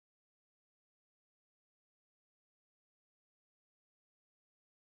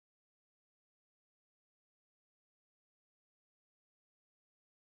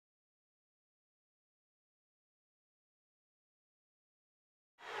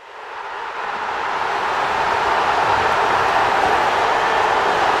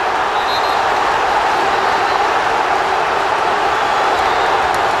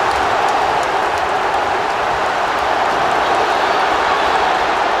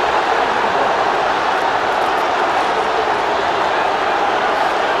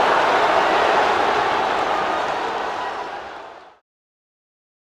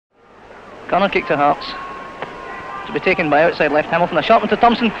Corner kick to Hearts. To be taken by outside left Hamilton. A shot one to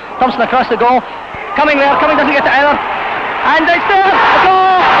Thompson. Thompson across the goal. Coming there. Cumming doesn't get it either. And it's there. The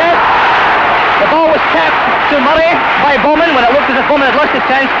goal. Yes. The ball was tapped to Murray by Bowman when it looked as if Bowman had lost his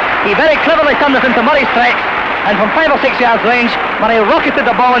chance. He very cleverly turned it into Murray's strike. And from 5 or 6 yards range, Murray rocketed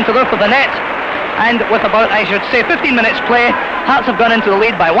the ball into the roof of the net. And with about, I should say, 15 minutes play, Hearts have gone into the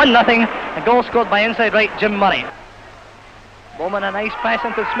lead by 1-0. A goal scored by inside right Jim Murray. Bowman a nice pass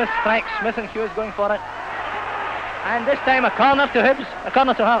into Smith's strike. Smith and Hughes going for it. And this time a corner to Hibs. A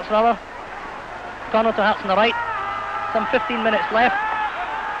corner to Hearts rather. Corner to Hearts on the right. Some 15 minutes left.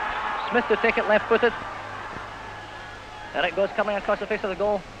 Smith to take it left-footed. There it goes, coming across the face of the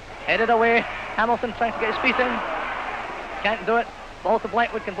goal. Headed away. Hamilton trying to get his feet in. Can't do it. Ball to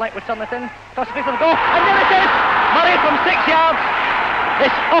Blackwood. Can Blackwood turn it in? Across the face of the goal. And there it is! Murray from 6 yards.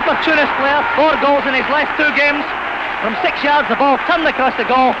 This opportunist player, 4 goals in his last 2 games. From 6 yards, the ball turned across the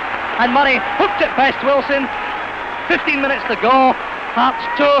goal. And Murray hooked it past Wilson. 15 minutes to go. Hearts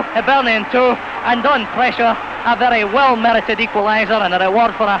 2, Hibernian 2. And on pressure, a very well-merited equaliser and a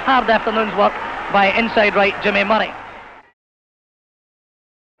reward for a hard afternoon's work by inside right Jimmy Murray.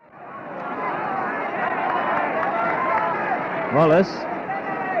 Wallace.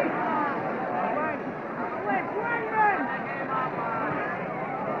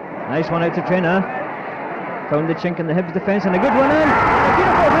 Nice one out to Traynor. Found the chink in the Hibs defence and a good one in. A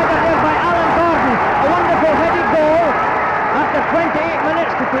beautiful header there by Alan Gordon. A wonderful headed goal after 28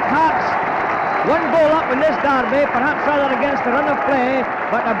 minutes to put Hearts 1 goal up in this derby, perhaps rather against the run of play,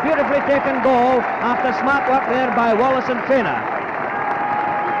 but a beautifully taken goal after smart work there by Wallace and Traynor.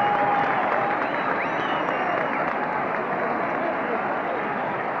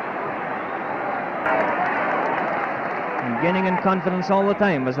 Gaining in confidence all the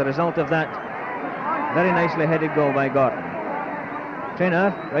time as a result of that very nicely headed goal by Gordon.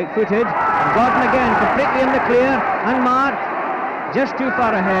 Traynor, right-footed, and Gordon again completely in the clear and marked just too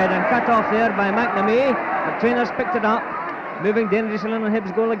far ahead and cut off there by McNamee, but Traynor's picked it up, moving dangerously on the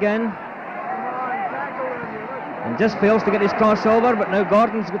Hibs goal again, and just fails to get his crossover, but now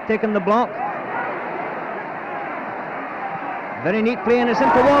Gordon's taken the block. Very neat play, and it's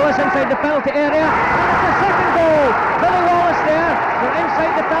into Wallace inside the penalty area. And it's the second goal. Billy Wallace there. They're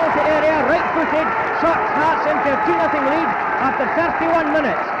inside the penalty area, right-footed, shot Hearts into a 2-0 lead after 31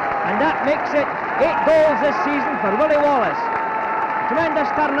 minutes. And that makes it 8 goals this season for Willie Wallace. Tremendous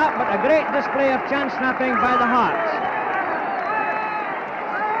turn-up, but a great display of chance snapping by the Hearts.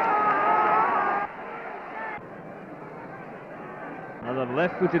 Another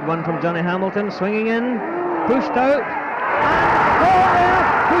left-footed one from Johnny Hamilton, swinging in, pushed out. Goal there,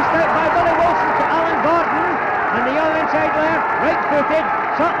 pushed out by Billy Wilson to Alan Gordon, and the young inside left, right-footed,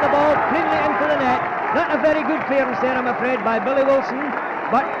 shot the ball cleanly into the net. Not a very good clearance there, I'm afraid, by Billy Wilson,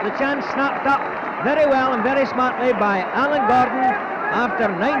 but the chance snapped up very well and very smartly by Alan Gordon after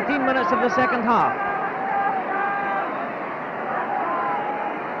 19 minutes of the second half.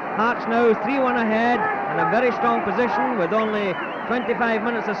 Hearts now 3-1 ahead and a very strong position with only 25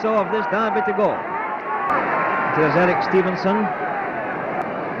 minutes or so of this derby to go. Here's Eric Stevenson,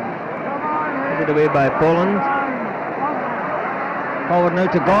 headed away by Poland. Forward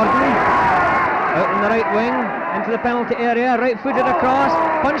now to Gordon, out on the right wing, into the penalty area, right-footed across,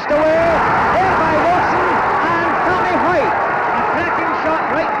 punched away, there by Wilson, and Tommy White, a cracking shot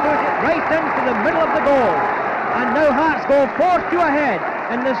right-footed, right into the middle of the goal. And now Hearts go 4-2 ahead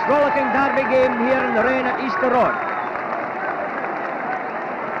in this rollicking derby game here in the rain at Easter Road.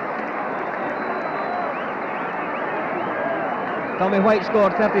 Tommy White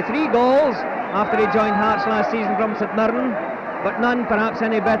scored 33 goals after he joined Hearts last season from St Mirren, but none perhaps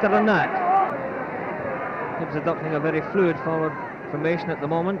any better than that. Hibs adopting a very fluid forward formation at the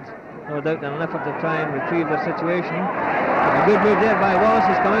moment, no doubt in an effort to try and retrieve their situation. A good move there by Wallace,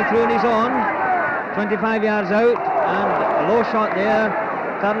 he's coming through on his own, 25 yards out, and a low shot there,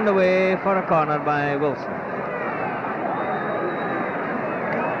 turned away for a corner by Wilson.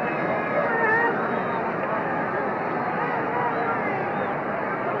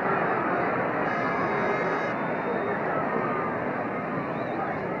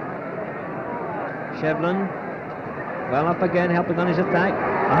 Shevlin, well up again, helping on his attack.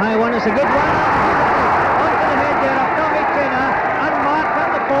 A high one, it's a good one. Onto the head there of Tommy Traynor, unmarked on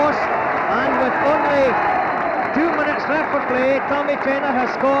the post, and with only 2 minutes left for play, Tommy Traynor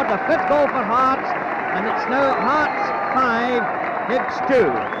has scored the 5th goal for Hearts, and it's now Hearts 5, Hibs 2.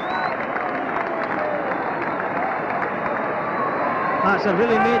 Hearts have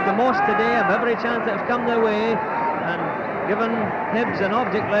really made the most today of every chance that has come their way, and given Hibs an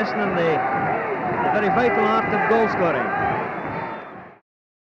object lesson in the very vital art of goal scoring.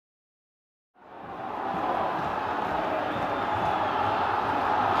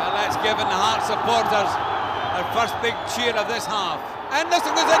 That's given the Hearts supporters their first big cheer of this half.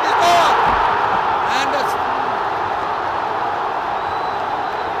 Anderson goes in to score! Anderson.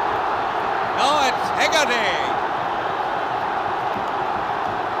 No, it's Hegarty.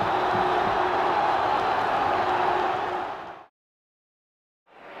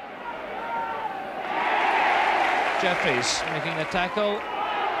 Jeffries making a tackle.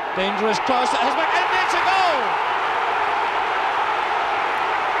 Dangerous cross. It has been in. It's a goal!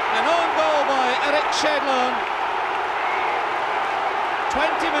 An own goal by Eric Shedler.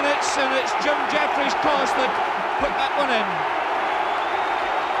 20 minutes and it's Jim Jeffries' cross that put that one in.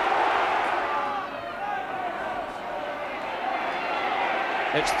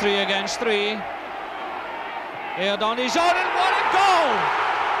 It's 3 against 3. Aodoni's on and what a goal!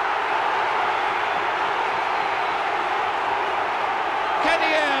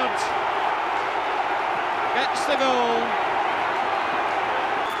 Kenny Aird gets the goal.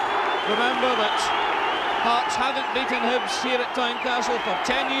 Remember that Hearts haven't beaten Hibs here at Tynecastle for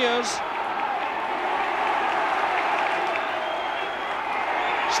 10 years.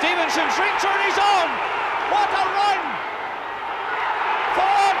 Stevenson's reach and he's on! What a run!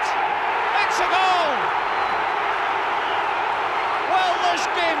 Forward! It's a goal! Well, this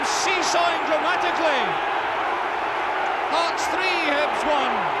game's seesawing dramatically. Hearts 3, Hibs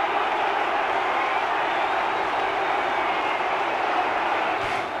 1.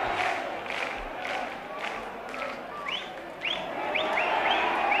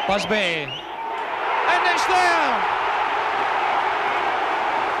 Busby, and it's there!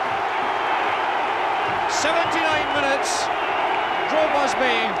 79 minutes, Joe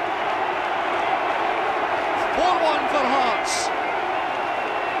Busby, 4-1 for Hearts.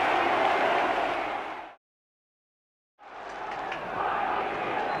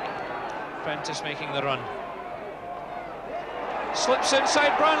 Prentice making the run. Slips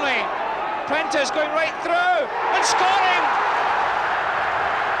inside Brownlee. Prentice going right through and scoring!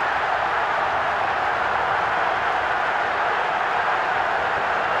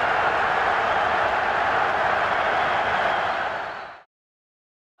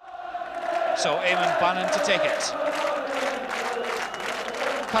 So Eamon Bannon to take it.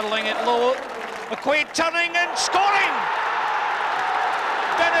 Cuddling it low. McQuaid turning and scoring!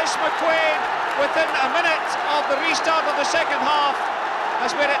 Dennis McQuaid, within a minute of the restart of the second half,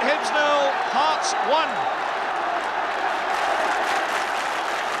 has made it Hibs 0, Hearts 1.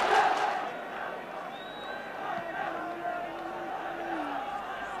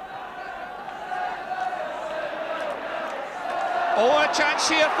 Oh, a chance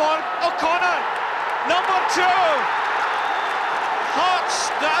here for O'Connor, number 2. Hearts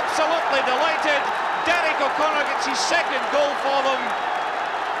absolutely delighted. Derek O'Connor gets his second goal for them.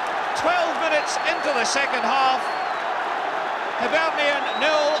 12 minutes into the second half. Hibernian 0,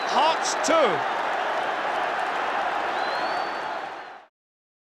 Hearts 2.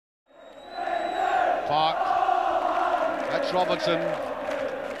 Park, that's Robertson.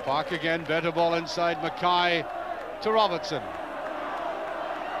 Park again, better ball inside. Mackay to Robertson.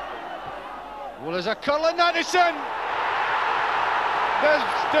 Well, there's a curl and that is in. There's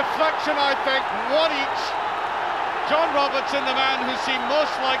deflection, I think, 1 each. John Robertson, the man who seemed most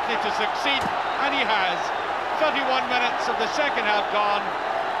likely to succeed, and he has. 31 minutes of the second half gone,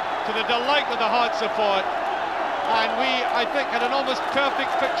 to the delight of the Hearts support, and we, I think, had an almost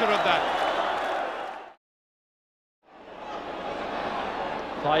perfect picture of that.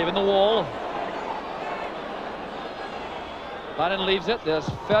 5 in the wall. Bannon leaves it. There's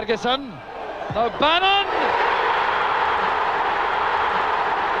Ferguson. Now Bannon!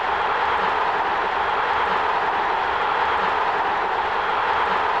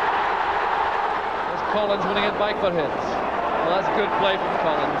 There's Collins winning it back for Hibs. Well, that's good play from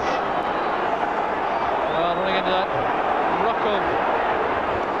Collins. Well, running into that ruck of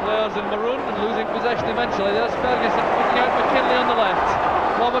players in maroon and losing possession eventually. There's Ferguson picking out McKinley on the left.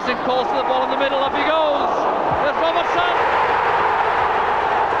 Robertson calls to the ball in the middle. Up he goes! There's Robertson!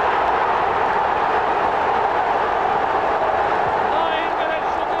 9 minutes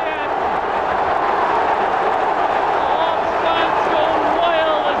from the end. Hearts fans go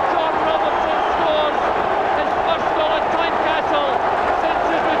wild as John Robertson scores his first goal at Tynecastle since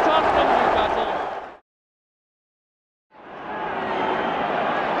his return from Newcastle.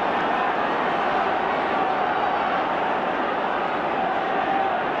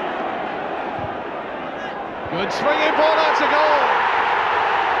 Good swinging ball, that's a goal.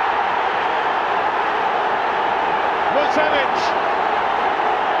 Vucevic,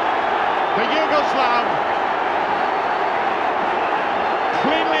 the Yugoslav,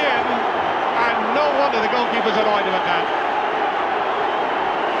 cleanly in, and no wonder the goalkeeper's annoyed about that.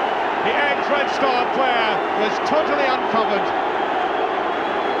 The ex-Red Star player was totally uncovered.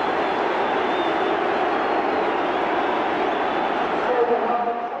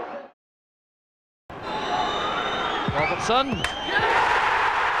 Robertson.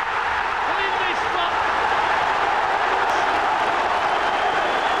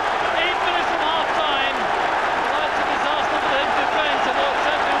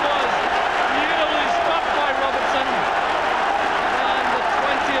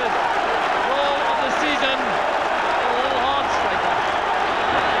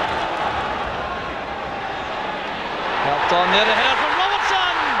 On the other header from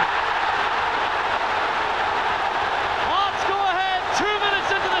Robertson. Hearts go ahead 2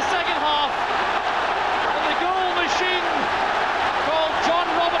 minutes into the second half. And the goal machine called John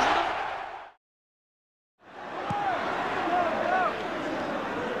Robertson.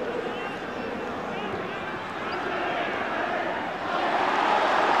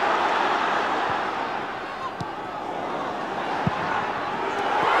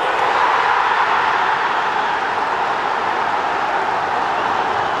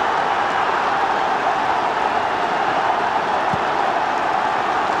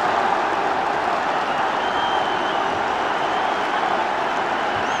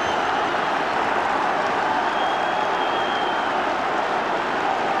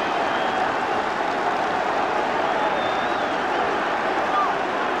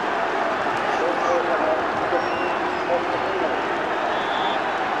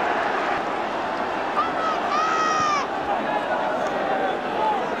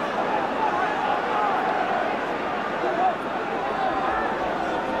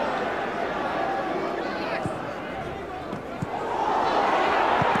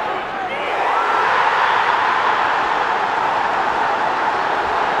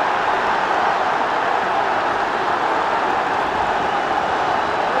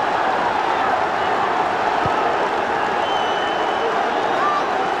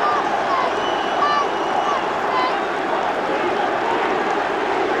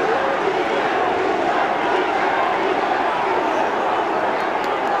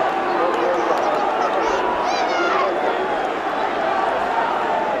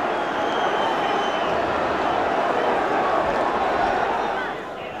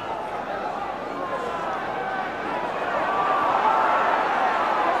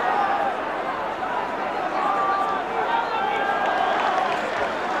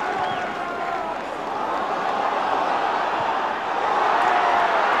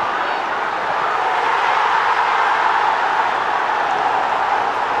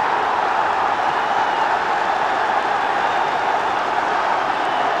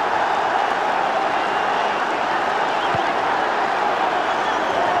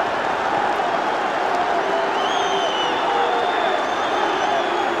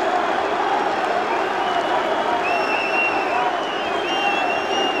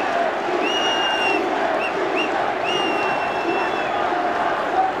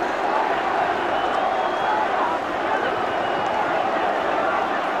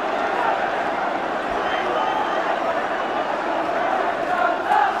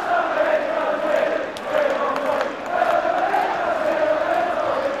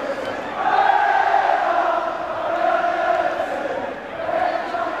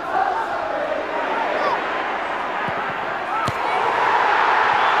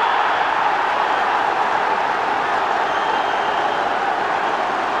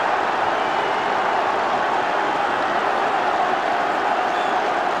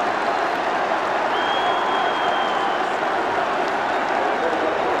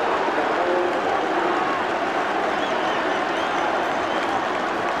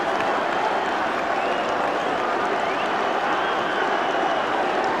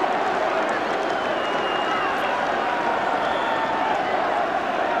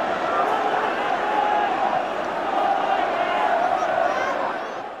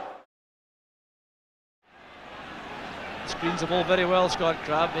 Screens the ball very well. Scott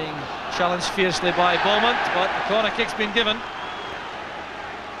Crabbe being challenged fiercely by Beaumont, but the corner kick's been given.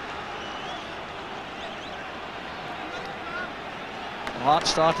 Hart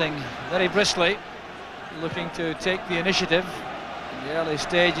starting very briskly, looking to take the initiative in the early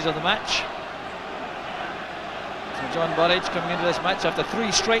stages of the match. So John Burridge coming into this match after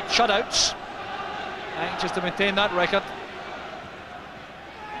 3 straight shutouts, anxious to maintain that record.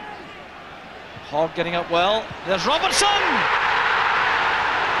 Hogg getting up well. There's Robertson!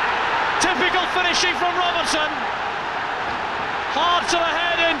 Typical finishing from Robertson. Hard to the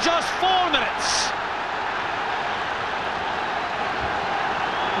head in just 4 minutes.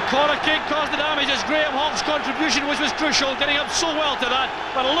 corner kick caused the damage as Graham Hall's contribution, which was crucial, getting up so well to that.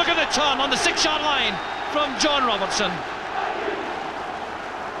 But look at the turn on the 6-yard line from John Robertson.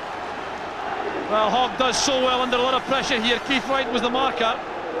 Well, Hogg does so well under a lot of pressure here. Keith Wright was the marker,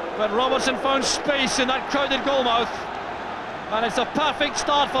 but Robertson found space in that crowded goalmouth, and it's a perfect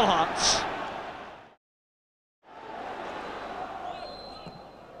start for Hearts.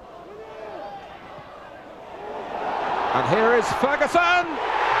 And here is Ferguson.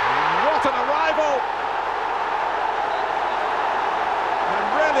 What an arrival! And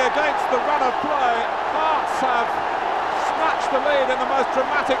really against the run of play, Hearts have snatched the lead in the most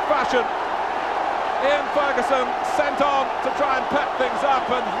dramatic fashion. Ian Ferguson sent on to try and pep things up,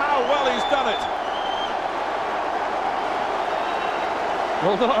 and how well he's done it.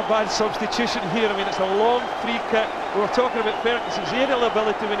 Well, not a bad substitution here. I mean, it's a long free kick. We were talking about Ferguson's aerial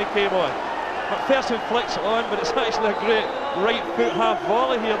ability when he came on. McPherson flicks it on, but it's actually a great right foot half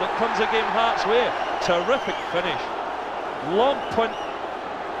volley here that comes again Hearts' way. Terrific finish. Long punt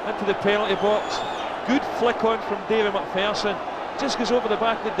into the penalty box. Good flick on from David McPherson. Just goes over the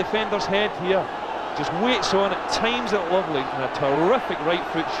back of the defender's head here. Just waits on it, times it lovely, and a terrific right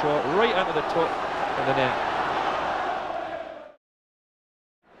foot shot right into the top of the net.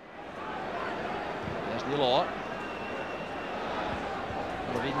 There's the lot.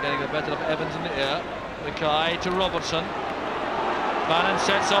 Levine getting the better of Evans in the air. Mackay to Robertson. Bannon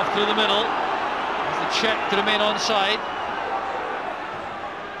sets off through the middle. There's the check to remain onside.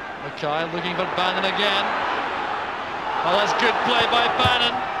 Mackay looking for Bannon again. Oh, that's good play by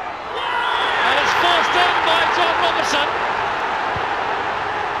Bannon. And it's forced in by John Robertson.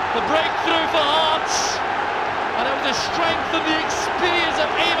 The breakthrough for Hearts. And it was the strength and the experience of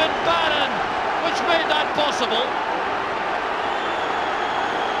Eamon Bannon which made that possible.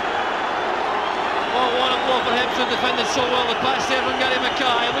 Oh, what a blow for Hibs, who defended so well the pass there from Gary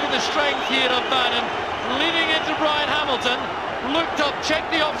Mackay. Look at the strength here of Bannon, leading into Brian Hamilton. Looked up,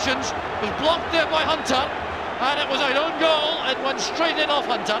 checked the options, was blocked there by Hunter, and it was an own goal. It went straight in off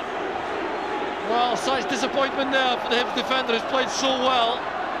Hunter. Well, such disappointment there for the Hibs defender who's played so well.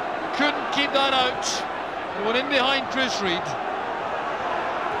 Couldn't keep that out. He went in behind Chris Reid.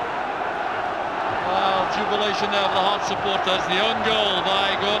 Well, jubilation there for the Hearts supporters. The own goal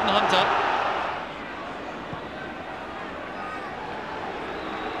by Gordon Hunter.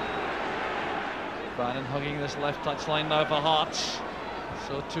 Bannon hugging this left touchline now for Hearts.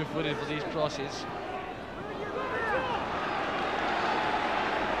 So two-footed for these crosses.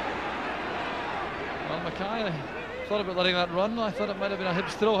 Well, Mackay thought about letting that run. I thought it might have been a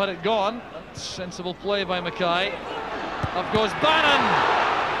Hibs throw had it gone. That's sensible play by Mackay. Up goes Bannon.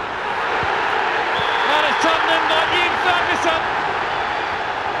 And it's turned in by Ian Ferguson.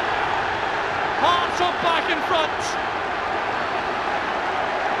 Hearts are back in front.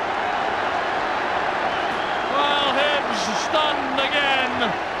 Well, Hibs stunned again.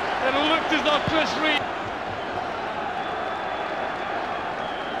 It looked as though Chris Reid.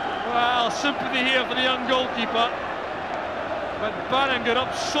 Well, sympathy here for the young goalkeeper. But Bannon got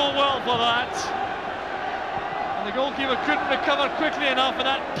up so well for that. And the goalkeeper couldn't recover quickly enough, and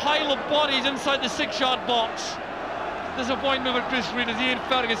that pile of bodies inside the 6-yard box. Disappointment for Chris Reid as Ian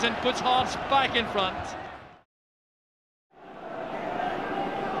Ferguson puts Hearts back in front.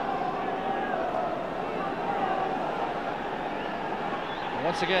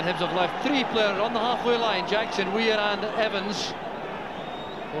 Once again, Hibs have left 3 players on the halfway line: Jackson, Weir and Evans,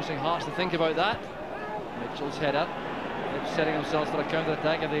 forcing Hearts to think about that. Mitchell's header. Hibs setting themselves for a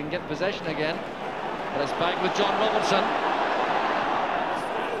counter-attack if they can get possession again. But it's back with John Robertson.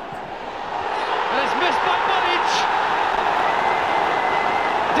 And it's missed by Burridge.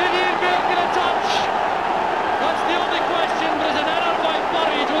 Did Ian Beale get a touch? That's the only question, but it's an error by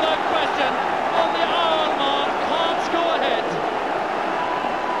Burridge without question. On the hour mark, Hearts go ahead.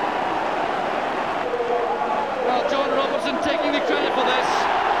 Well, John Robertson taking the credit for this.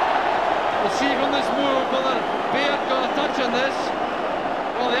 We'll see from this move whether Beard got a touch on this.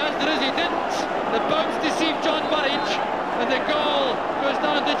 Well, the answer is he didn't. The bounce deceived John Burridge, and the goal goes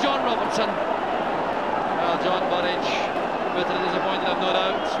down to John Robertson. Well, John Burridge, bitterly disappointed, I've no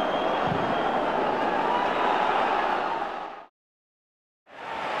doubt.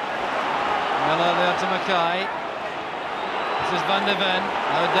 Miller there to Mackay. This is Van de Ven.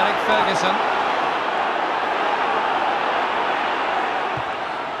 Now Derek Ferguson.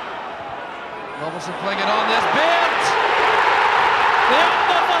 Robertson playing it on, there's Beard! The end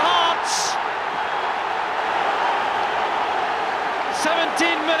of the Hearts! 17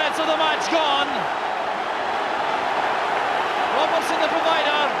 minutes of the match gone. Robertson the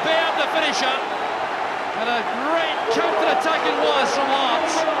provider, Beard the finisher. And a great counter-attack it was from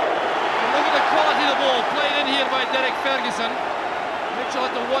Hearts. And look at the quality of the ball played in here by Derek Ferguson. Mitchell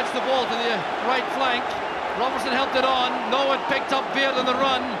had to watch the ball to the right flank. Robertson helped it on. Norwood picked up Baird on the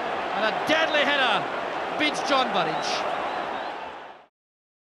run. And a deadly header beats John Burridge.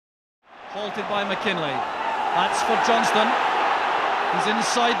 Halted by McKinley. That's for Johnston. He's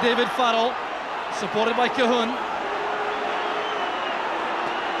inside David Farrell, supported by Cahoon.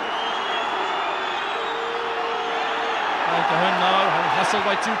 Well, Cahoon now hustled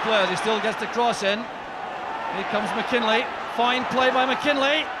by two players. He still gets the cross in. Here comes McKinley. Fine play by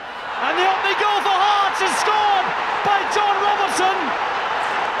McKinley. And the opening goal for Hearts is scored by John Robertson.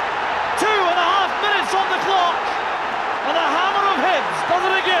 2.5 minutes on the clock. And the hammer of Hibs does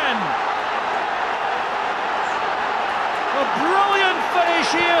it again. A brilliant finish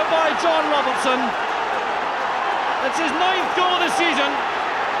here by John Robertson. It's his 9th goal of the season.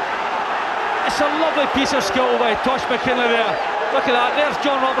 It's a lovely piece of skill by Tosh McKinley there. Look at that, there's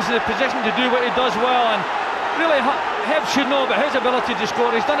John Robertson in a position to do what he does well, and really Hibs should know about his ability to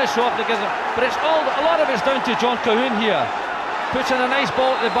score. He's done it so often against him, but it's a lot of it's down to John Cahoon here. Puts in a nice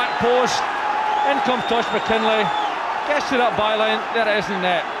ball at the back post, in comes Tosh McKinley, gets to that byline, there it is in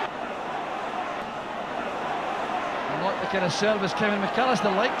net. Not the kind of service Kevin McAllister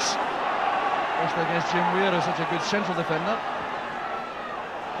likes, especially against Jim Weir, who's such a good central defender.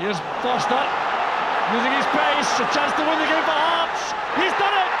 Here's Foster, using his pace, a chance to win the game for Hearts. He's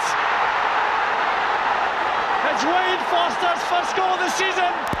done it! It's Wayne Foster's first goal of the season,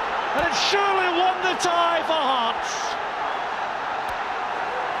 and it surely won the tie for Hearts.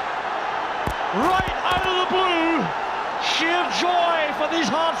 Right out of the blue, sheer joy for these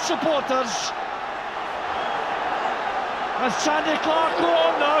Hearts supporters. And Sandy Clark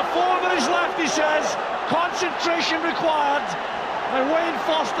on now, 4 minutes left, he says. Concentration required. And Wayne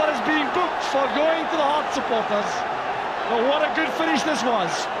Foster is being booked for going to the Hearts supporters. But what a good finish this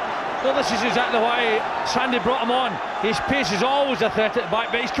was. Well, this is exactly why Sandy brought him on. His pace is always a threat at the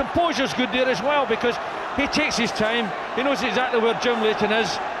back, but his composure's good there as well, because he takes his time. He knows exactly where Jim Leighton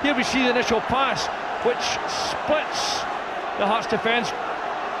is. Here we see the initial pass, which splits the Hearts defence,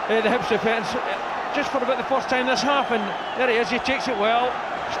 the Hibs defence, just for about the first time this half. And there he is, he takes it well,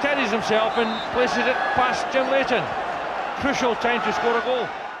 steadies himself and places it past Jim Leighton. Crucial time to score a goal.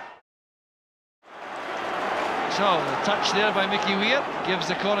 So, the touch there by Mickey Weir gives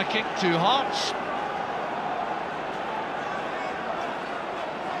the corner kick to Hearts.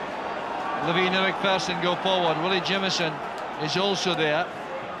 Levine and McPherson go forward. Willie Jimison is also there.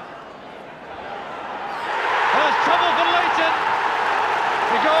 There's trouble for Leighton.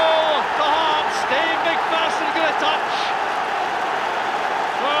 The goal for Hearts. Dave McPherson got a touch.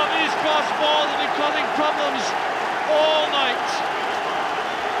 Well, these cross balls have been causing problems all night.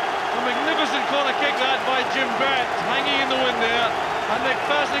 A magnificent corner kick that by Jim Bett, hanging in the wind there, and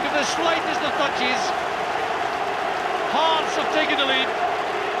McPherson with the slightest of touches. Hearts have taken the lead.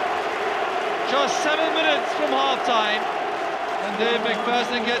 Just 7 minutes from half-time, and Dave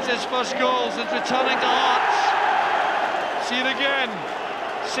McPherson gets his first goal since returning to Hearts. See it again.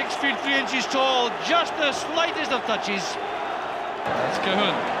 6 feet 3 inches tall, just the slightest of touches. That's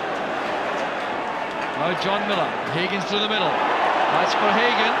Cahoon. Now John Miller, Hagan's through the middle. That's for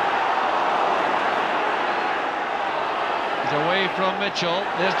Hagan. He's away from Mitchell.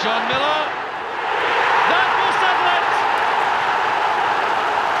 There's John Miller. That will settle it.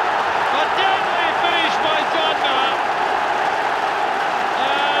 A deadly finish by John Miller.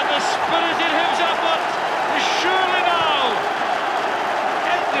 And the spirited Hibs effort is surely now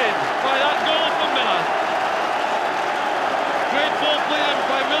ended by that goal from Miller. Great ball played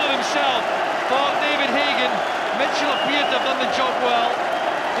by Miller himself. For David Hagan, Mitchell appeared to have done the job well,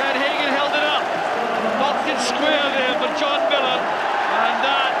 and Hagan held it up. Knocked it square there for John Miller, and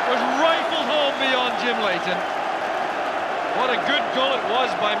that was rifled home beyond Jim Leighton. What a good goal it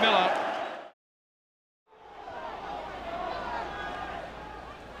was by Miller.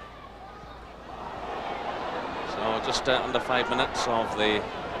 So just under 5 minutes of the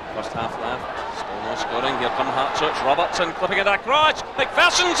first half left. Still no scoring. Here come Hearts. So it's Robertson clipping it across.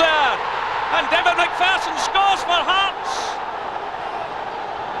 McPherson's there. And David McPherson scores for Hearts.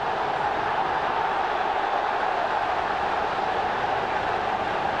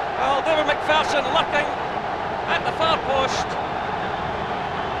 Well, David McPherson looking at the far post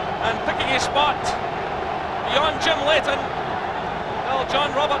and picking his spot beyond Jim Leighton. Well,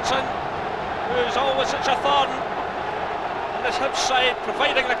 John Robertson, who's always such a thorn on this Hibs side,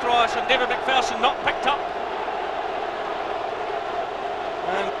 providing the cross, and David McPherson not picked up.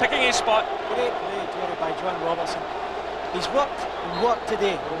 And picking his spot. Great play by John Robertson. He's worked and worked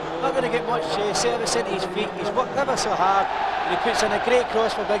today. Not going to get much service into his feet. He's worked ever so hard, and he puts in a great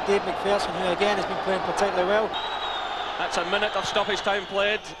cross for big Dave McPherson, who again has been playing particularly well. That's a minute of stoppage time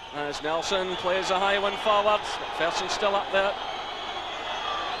played as Nelson plays a high one forward. McPherson's still up there.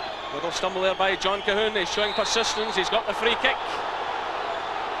 Little stumble there by John Cahoon. He's showing persistence. He's got the free kick.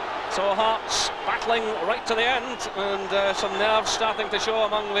 So Hearts battling right to the end, and some nerves starting to show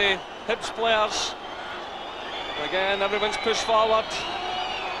among the Hibs players. Again, everyone's pushed forward.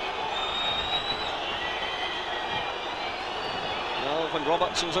 Well, when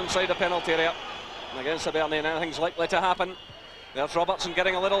Robertson's inside the penalty area against Hibernian, anything's likely to happen. There's Robertson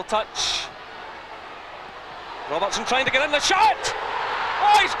getting a little touch. Robertson trying to get in the shot!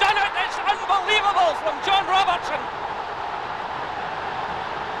 Oh, he's done it! It's unbelievable from John Robertson!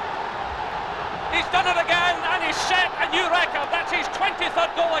 He's done it again, and he's set a new record. That's his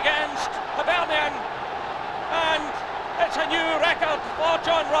 23rd goal against Hibernian. And it's a new record for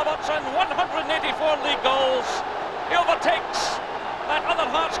John Robertson, 184 league goals. He overtakes that other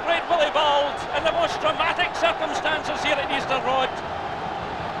Hearts great Willie Bald in the most dramatic circumstances here at Easter Road.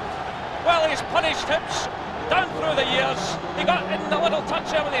 Well, he's punished Hibs down through the years. He got in a little touch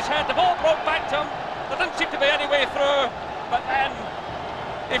there with his head. The ball broke back to him. There didn't seem to be any way through, but then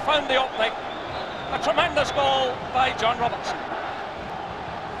he found the opening. A tremendous goal by John Robertson.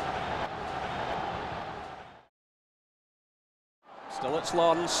 Still it's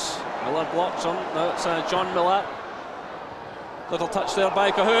Lawrence. Miller blocks him. Now it's John Miller. Little touch there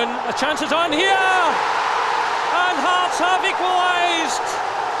by Cahoon. The chance is on here! And Hearts have equalised!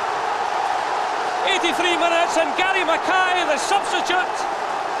 83 minutes, and Gary Mackay, the substitute,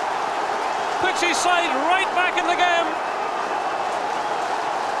 puts his side right back in the game.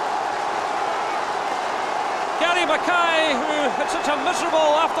 Gary Mackay, who had such a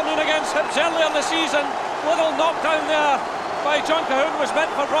miserable afternoon against Hibs earlier in the season, little knockdown there by John Cahoon was meant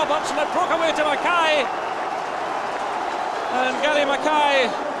for Roberts, and it broke away to Mackay. And Gary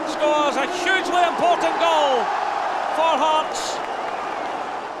Mackay scores a hugely important goal for Hearts.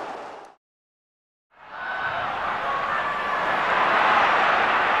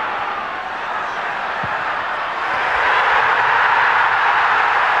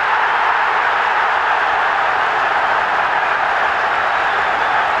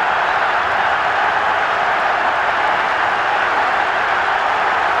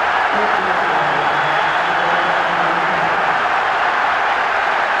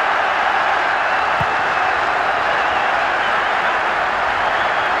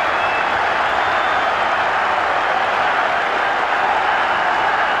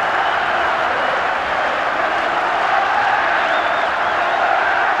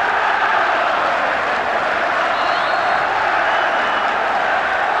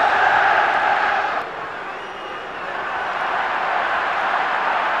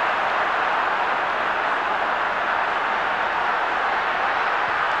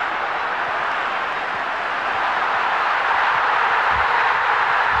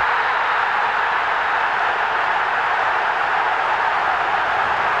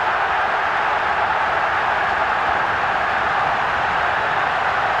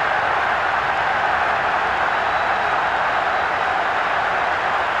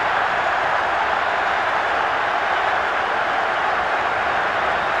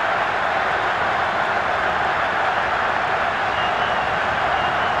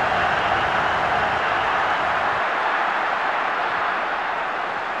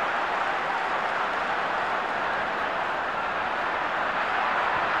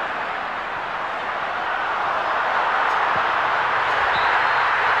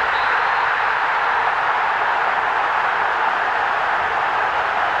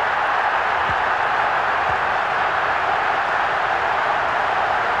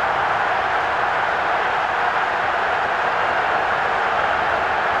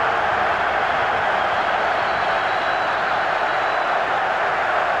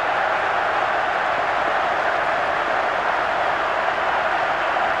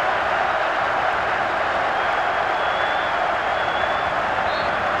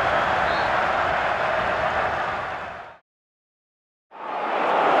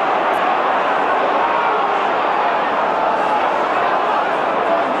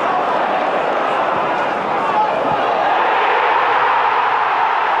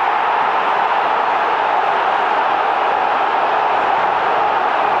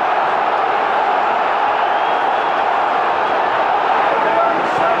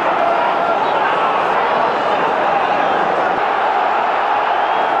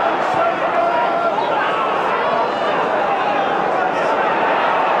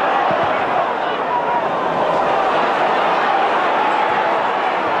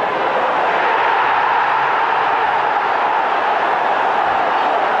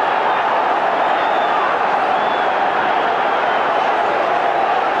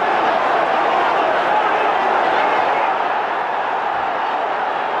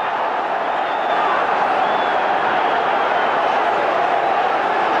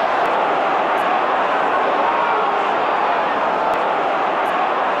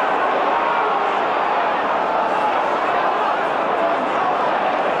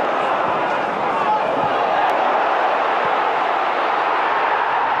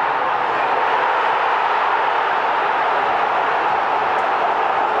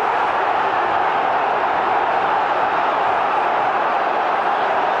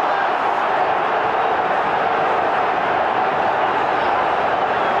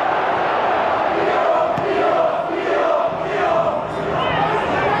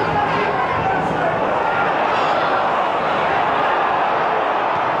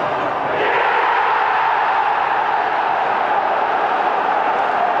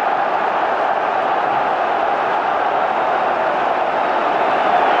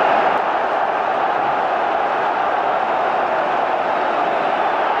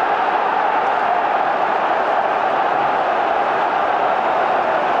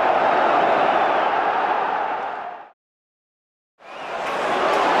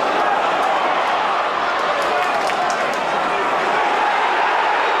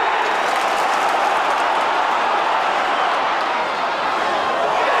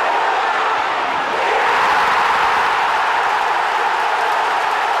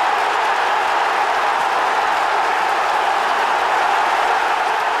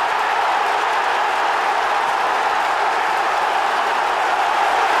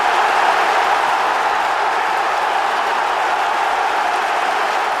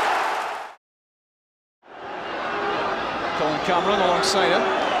 Cameron alongside him,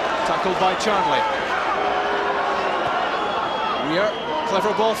 tackled by Charnley. Weir,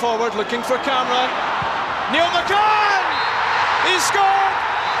 clever ball forward, looking for Cameron. Neil McCann! He's scored!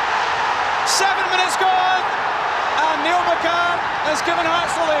 7 minutes gone, and Neil McCann has given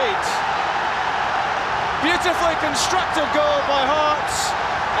Hearts the lead. Beautifully constructed goal by Hearts,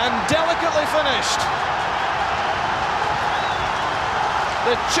 and delicately finished.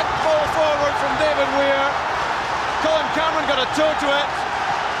 The chip ball forward from David Weir. Colin Cameron got a toe to it,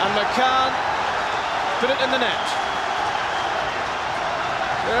 and McCann put it in the net.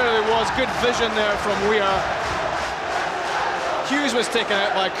 There really was good vision there from Weir. Hughes was taken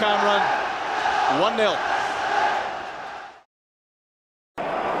out by Cameron. 1-0.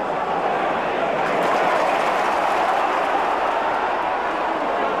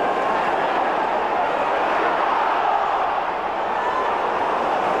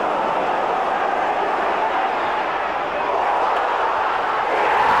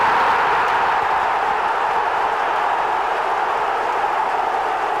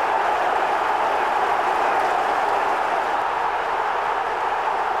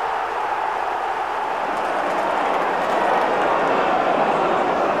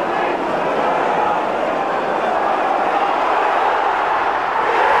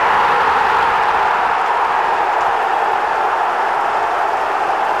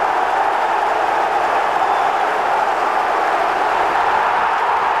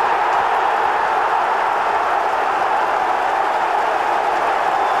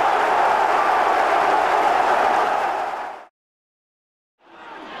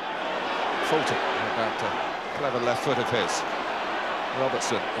 Fulton, that clever left foot of his.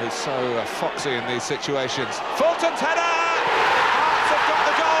 Robertson, who's so foxy in these situations. Fulton's header! Hearts have got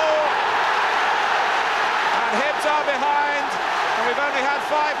the goal! And Hibs are behind, and we've only had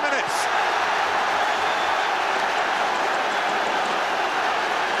 5 minutes.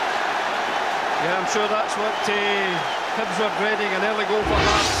 Yeah, I'm sure that's what Hibs were dreading, an early goal for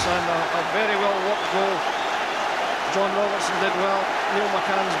Hearts, and a very well worked goal. John Robertson did well, Neil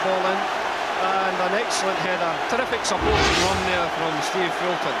McCann's ball in, and an excellent header. Terrific supporting run there from Steve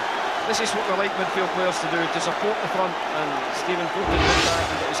Fulton. This is what we like midfield players to do, to support the front, and Stephen Fulton did that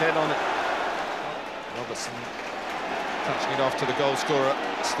and got his head on it. Robertson touching it off to the goal scorer,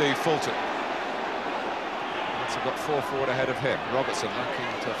 Steve Fulton. Hearts have got 4 forward ahead of him. Robertson looking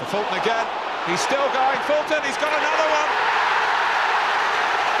for Fulton again. He's still going, Fulton, he's got another one.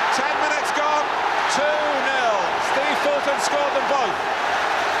 10 minutes gone, 2-0. Steve Fulton scored them both.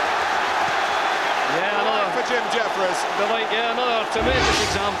 Yeah, another for Jim Jeffries. Yeah, another tremendous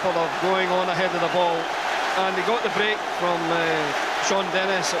example of going on ahead of the ball. And he got the break from Sean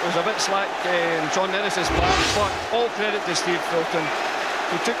Dennis. It was a bit slack in Sean Dennis's back, but all credit to Steve Fulton.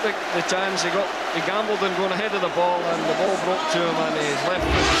 He took the chance, he gambled on going ahead of the ball, and the ball broke to him, and his left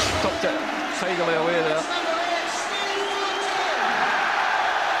foot tucked it tidily away there.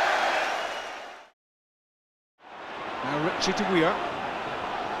 Now Ritchie to Weir.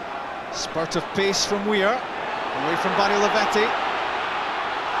 Spurt of pace from Weir, away from Barry Lavetti.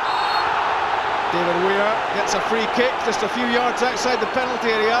 David Weir gets a free kick just a few yards outside the penalty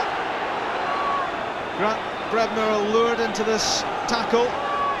area. Grant Brebner lured into this tackle.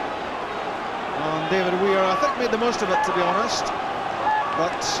 And David Weir, I think, made the most of it, to be honest.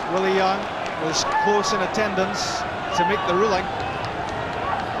 But Willie Young was close in attendance to make the ruling.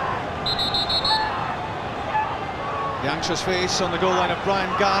 The anxious face on the goal line of Brian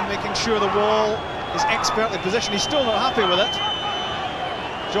Gann, making sure the wall is expertly positioned. He's still not happy with it.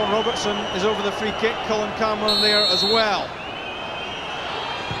 John Robertson is over the free kick. Colin Cameron there as well.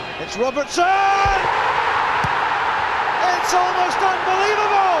 It's Robertson! It's almost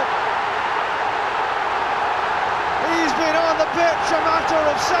unbelievable! He's been on the pitch a matter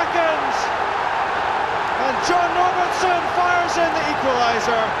of seconds. And John Robertson fires in the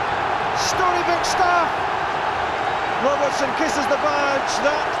equaliser. Storybook stuff. Robertson kisses the badge.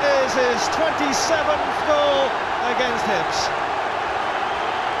 That is his 27th goal against Hibs.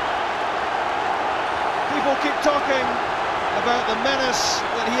 People keep talking about the menace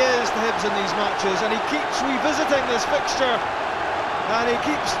that he is to Hibs in these matches, and he keeps revisiting this fixture, and he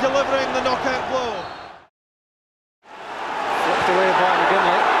keeps delivering the knockout blow. Flipped away by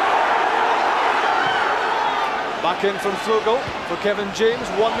McGinley. Back in from Flugel for Kevin James.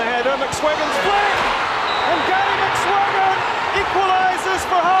 Won the header. McSwiggan's flick! And Gary McSwiggan equalises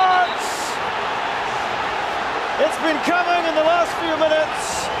for Hearts. It's been coming in the last few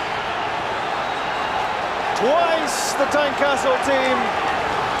minutes. Twice the Tynecastle team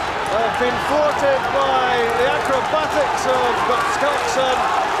have been thwarted by the acrobatics of Skelkson.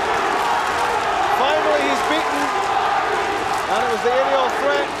 Finally he's beaten And it was the aerial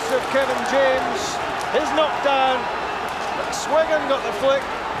threats of Kevin James. His knockdown. McSwiggan got the flick.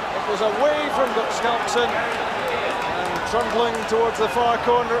 It was away from Skelton and trundling towards the far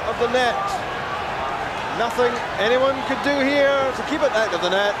corner of the net. Nothing anyone could do here to keep it out of the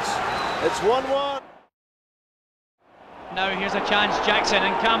net. It's 1-1. Now here's a chance, Jackson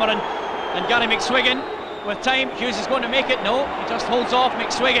and Cameron and Gary McSwiggan with time. Hughes is going to make it. No, he just holds off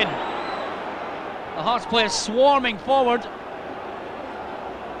McSwiggan. The Hearts players swarming forward.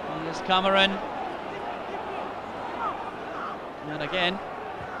 Here's Cameron. And again,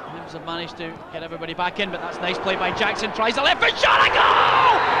 Hibs have managed to get everybody back in, but that's nice play by Jackson. Tries a left foot shot, a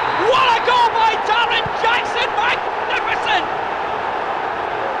goal! What a goal by Darren Jackson! Magnificent!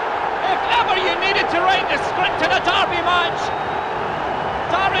 If ever you needed to write the script in a derby match,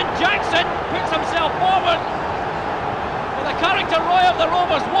 Darren Jackson puts himself forward for the character Roy of the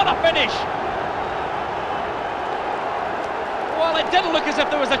Rovers. What a finish! Well, it didn't look as if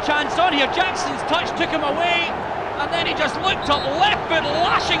there was a chance on here. Jackson's touch took him away, and then he just looked up, left foot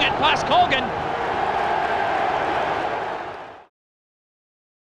lashing it past Colgan.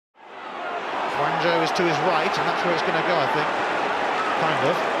 Wanjo is to his right, and that's where it's going to go, I think. Kind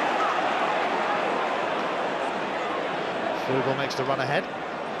of. Flugel makes the run ahead.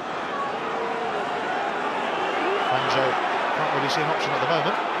 Wanjo can't really see an option at the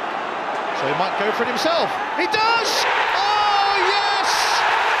moment, so he might go for it himself. He does! Oh, yes!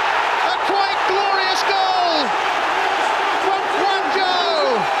 A quite glorious goal from Wanjo,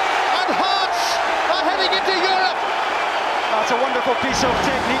 and Hearts are heading into Europe. That's a wonderful piece of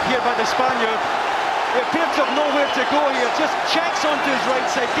technique here by the Spaniard. He appears to have nowhere to go here, just checks onto his right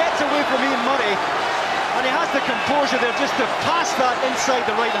side, gets away from Ian Murray, and he has the composure there just to pass that inside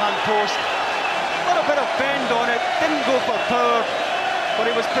the right-hand post. A little bit of bend on it, didn't go for power, but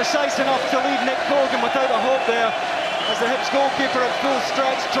he was precise enough to leave Nick Colgan without a hope there, as the Hibs goalkeeper at full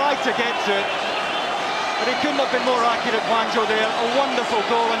stretch tried to get to it. But he couldn't have been more accurate, Wanjo there. A wonderful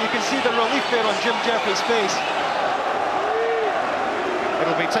goal, and you can see the relief there on Jim Jeffrey's face.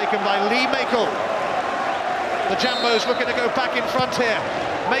 It'll be taken by Lee Makel. The Jambos looking to go back in front here.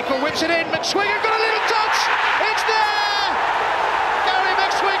 Makel whips it in, McSwiggan got a little touch! It's there! Gary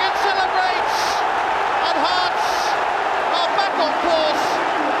McSwiggan celebrates! And Hearts are back on course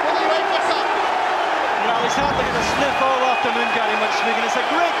for the UEFA Cup. Well, he's hardly going to sniff all afternoon, Gary McSwiggan. It's a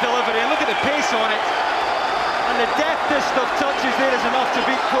great delivery, and look at the pace on it. And the deftest of touches there is enough to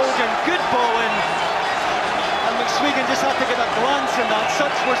beat Colgan. Good ball in. And McSwiggan just had to get a glance in that.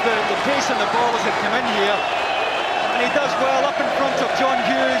 Such was the pace on the ball as it came in here. And he does well up in front of John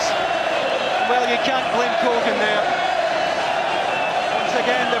Hughes. Well, you can't blame Colgan there. Once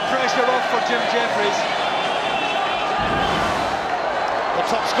again, the pressure off for Jim Jeffries. The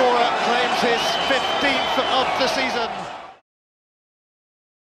top scorer claims his 15th of the season.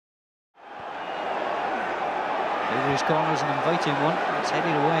 His corner is an inviting one. It's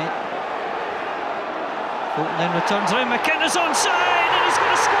headed away. Fulton then returns round. McKenna's onside, and he's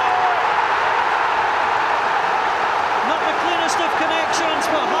going to score. Not the cleanest of connections,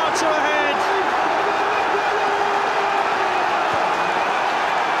 but Hearts are ahead.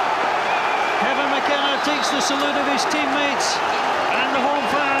 Kevin McKenna takes the salute of his teammates and the home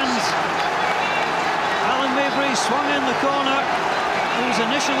fans. Alan Mabry swung in the corner. He was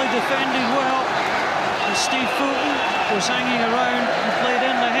initially defended well. And Steve Fulton was hanging around and played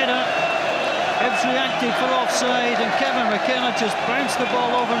in the header. Hibs reacted for offside, and Kevin McKenna just bounced the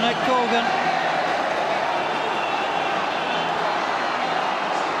ball over Nick Colgan.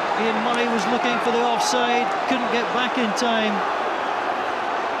 Ian Murray was looking for the offside, couldn't get back in time.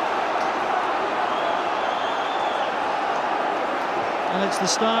 And it's the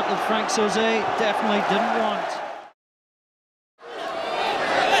start that Frank Sauzet definitely didn't want.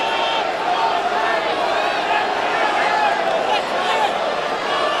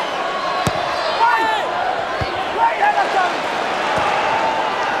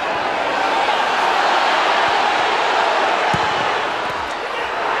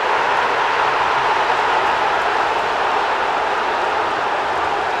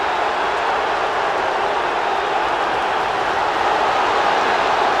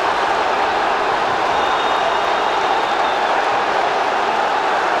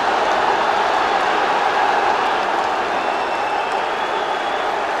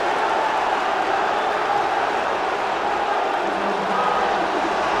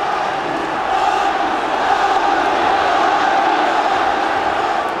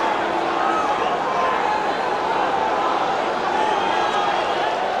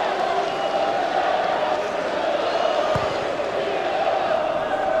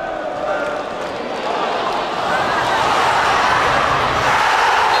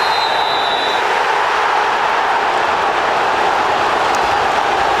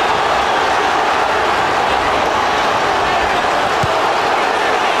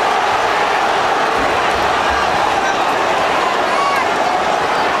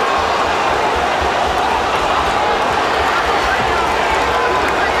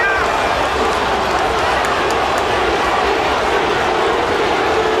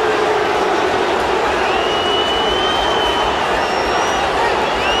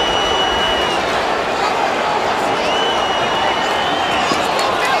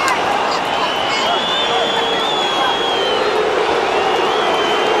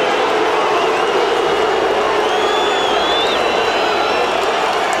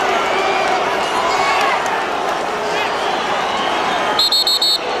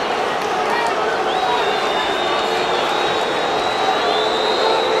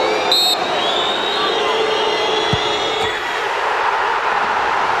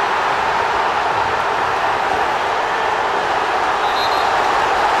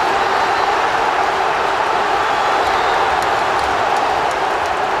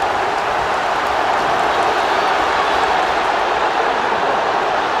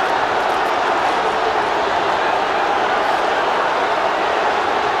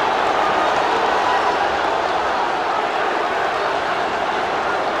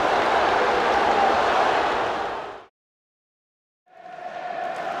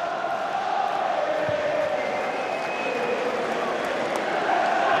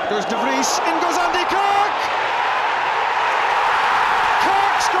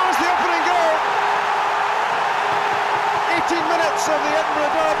 minutes of the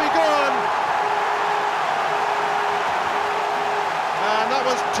Edinburgh Derby gone. And that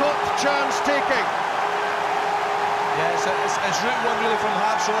was top chance taking. Yeah, it's route one really from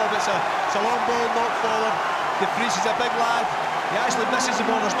half shore, but it's a long ball, not forward. De Vries is a big lad. He actually misses the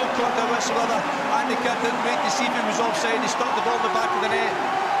ball, there's no contact whatsoever. Andy Kidd didn't wait to see if he was offside. He stuck the ball in the back of the net.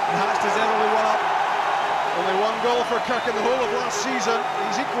 And Hearts deservedly won up. Only one goal for Kirk in the whole of last season.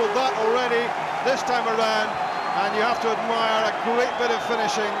 He's equalled that already this time around. And you have to admire a great bit of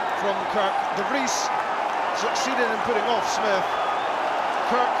finishing from Kirk. De Vries succeeded in putting off Smith.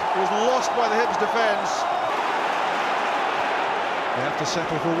 Kirk was lost by the Hibs defence. They have to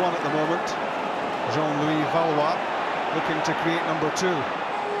settle for one at the moment. Jean-Louis Valois looking to create number two.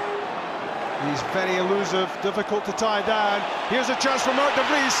 He's very elusive, difficult to tie down. Here's a chance for Mark De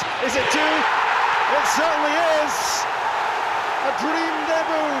Vries. Is it two? It certainly is. A dream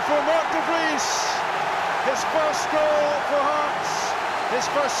debut for Mark De Vries. His first goal for Hearts. His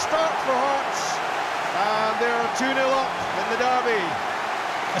first start for Hearts. And they're 2-0 up in the derby.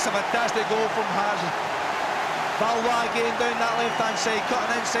 It's a fantastic goal from Hearts. Valois again down that left-hand side,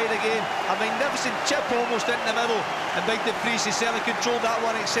 cutting inside again. A magnificent chip almost into the middle. And Big De Vries, he certainly controlled that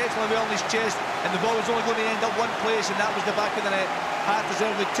one exceptionally well in his chest. And the ball was only going to end up one place, and that was the back of the net. Hearts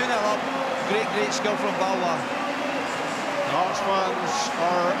deservedly 2-0 up. Great skill from Valois. Hearts fans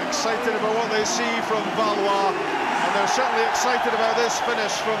are excited about what they see from Valois. And they're certainly excited about this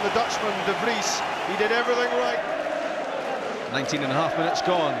finish from the Dutchman, De Vries. He did everything right. 19.5 minutes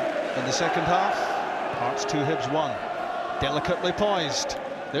gone in the second half. Hearts 2, Hibs 1. Delicately poised.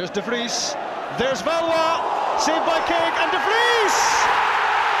 There's De Vries. There's Valois. Saved by King and De Vries!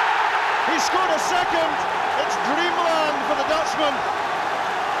 He scored a second. It's dreamland for the Dutchman.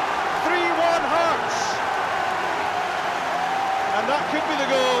 3-1 Hearts. And that could be the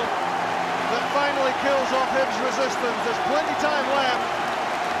goal that finally kills off Hibs' resistance. There's plenty time left.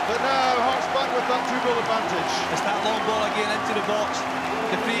 But now Hearts back with that 2-goal advantage. It's that long ball again into the box.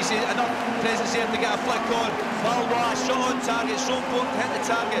 De Vries, enough presence here to get a flick on. Valois, shot on target, so important to hit the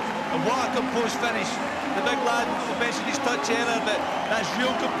target. And what a composed finish. The big lad, we mentioned his touch earlier, but that's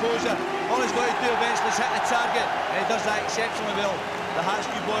real composure. All he's got to do eventually is hit the target, and he does that exceptionally well. The Hearts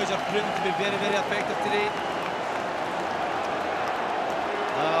new boys are proven to be very, very effective today.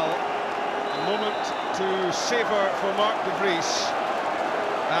 Well, a moment to savour for Mark De Vries.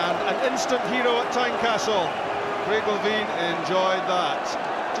 And an instant hero at Tynecastle. Craig Levein enjoyed that.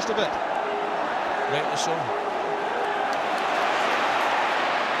 Just a bit. Rightly so.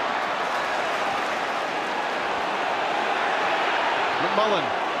 McMullen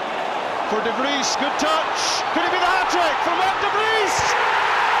for De Vries, good touch. Could it be the hat-trick from Mark De Vries?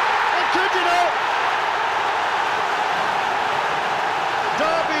 It could, you know.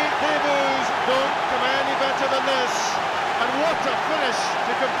 Derby debuts don't come any better than this. And what a finish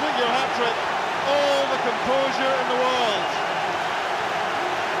to complete your hat-trick. All the composure in the world.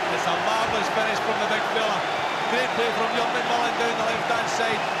 It's a marvellous finish from the big fella. Great play from young McMullen down the left-hand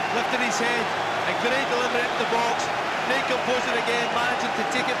side, lifting his head, and great delivery into the box. Great composure again, managing to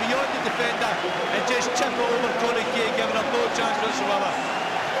take it beyond the defender and just chip it over Tony Kay, giving him no chance whatsoever.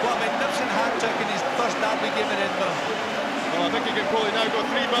 What a magnificent hat-trick in his first derby game in Edinburgh. Well, I think he can probably now go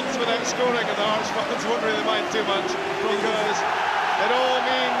 3 months without scoring, and the Hearts fans won't really mind too much, because it all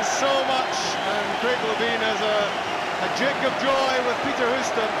means so much. And Craig Levein has a jig of joy with Peter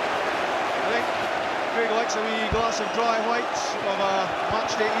Houston. I think Craig likes a wee glass of dry white of a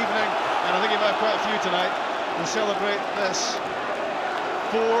match day evening, and I think he might have quite a few tonight to celebrate this.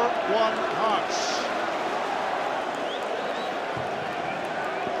 4-1 Hearts.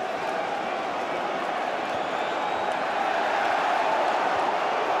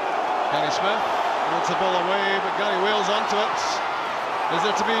 Gary Smith wants the ball away, but Gary Wales onto it. Is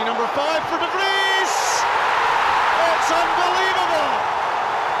there to be number 5 for De Vries? It's unbelievable!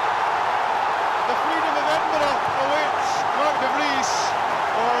 The freedom of Edinburgh awaits Mark De Vries,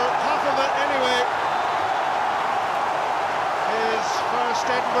 or half of it anyway. His first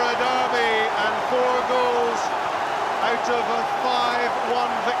Edinburgh derby and 4 goals out of a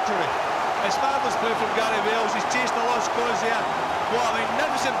 5-1 victory. It's marvellous play from Gary Wales. He's chased a lost cause here. What a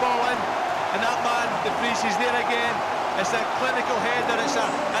magnificent ball in, and that man, De Vries, is there again. It's a clinical header, it's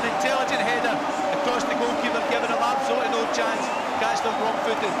an intelligent header across the goalkeeper, giving him absolutely no chance. Catched him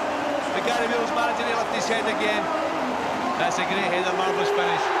wrong-footed. But Gary Wales managing to lift his head again. That's a great header, marvellous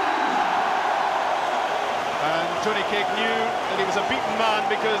finish. And Tony Cake knew that he was a beaten man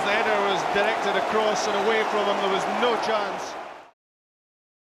because the header was directed across and away from him. There was no chance.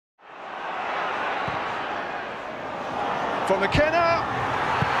 For McKenna,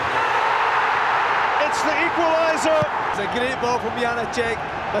 That's the equaliser. It's a great ball from Janacek.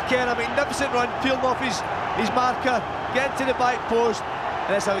 McKenna, magnificent run, peeling off his marker, getting to the back post,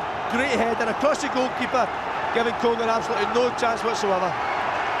 and it's a great header across the goalkeeper, giving Conan absolutely no chance whatsoever.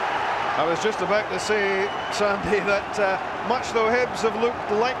 I was just about to say, Sandy, that much though Hibs have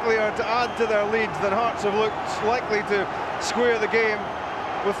looked likelier to add to their lead than Hearts have looked likely to square the game,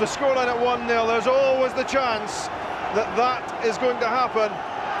 with the scoreline at 1-0, there's always the chance that that is going to happen.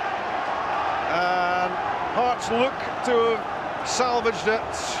 And Hearts look to have salvaged it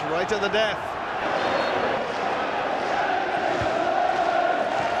right at the death.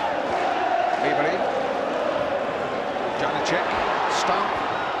 Avery, Janacek, Stamp,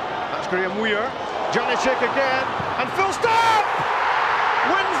 that's Graham Weir, Janacek again, and full stop!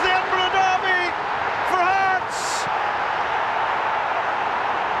 Wins the Edinburgh Derby for Hearts!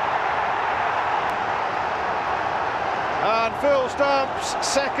 And Phil Stamp's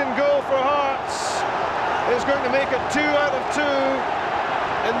second goal for Hearts is going to make it 2 out of 2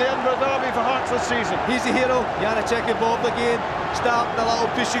 in the Edinburgh Derby for Hearts this season. He's the hero. Janacek involved again. Stamp the little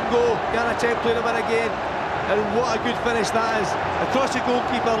push and go. Janacek played him in again. And what a good finish that is. Across the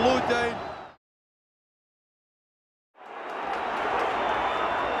goalkeeper, low down.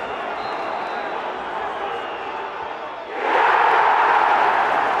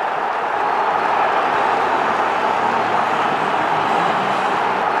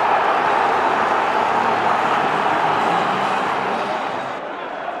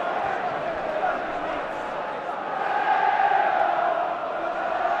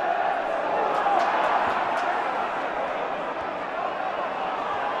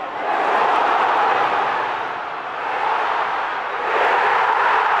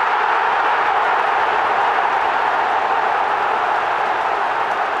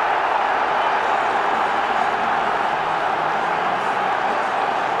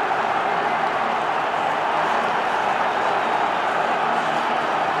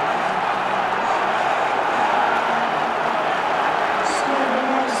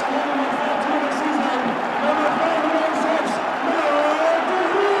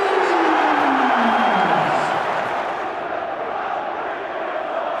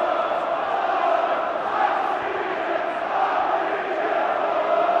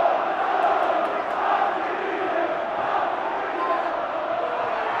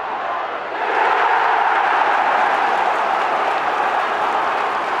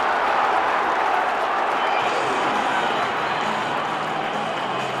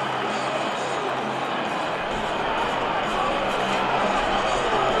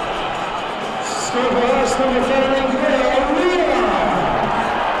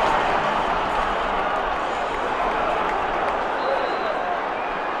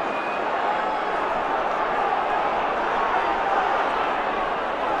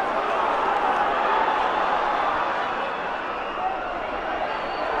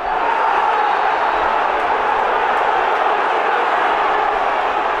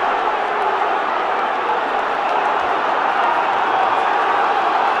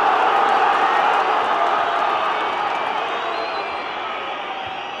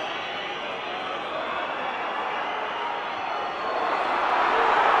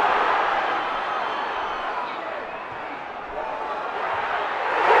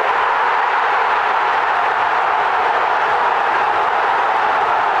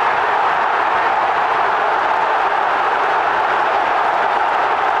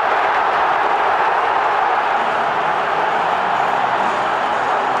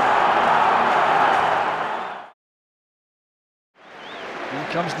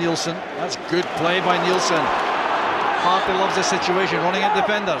 Comes Nielsen. That's good play by Nielsen. Hartley loves the situation, running at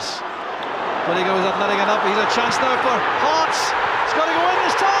defenders. But he goes up, letting it up. He's a chance now for Hearts. It's got to go in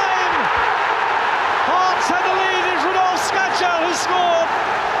this time. Hearts had the lead. It's Rudolf Skacel who scored.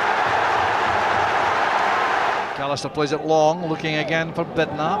 McAllister plays it long, looking again for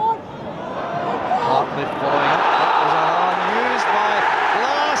Bidna. Hartley following it. That was unused by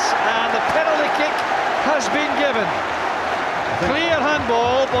Glass, and the penalty kick has been given. Clear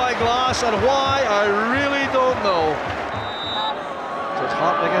handball by Glass, and why, I really don't know. So it's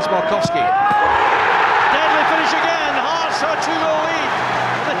Hartley against Markowski. Deadly finish again. Hearts are 2-goal lead.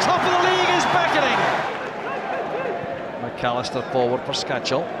 The top of the league is beckoning. McAllister forward for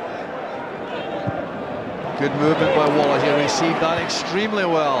Skacel. Good movement by Waller. He received that extremely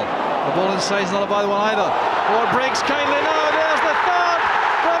well. The ball inside's not a bad one either. Ward breaks kindly now. There's the third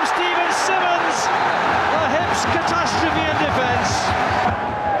from Stephen Simmons. The Hibs catastrophe in defence.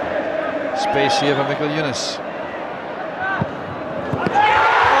 Space here for Mikkel Yunus. Oh,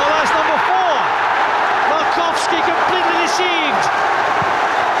 that's number 4. Markowski completely deceived.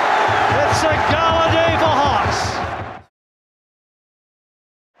 It's a Galladay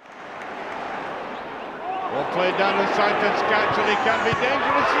way down the side to Scatchel. He can be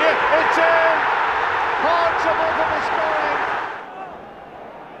dangerous here. It's in! Hearts have opened the scoring.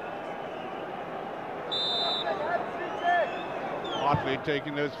 Hartley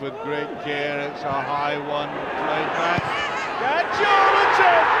taking this with great care. It's a high one. Played back. Scatchel, it's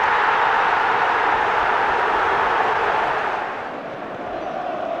in!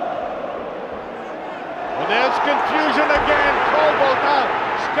 Well, there's confusion again. Colbold now.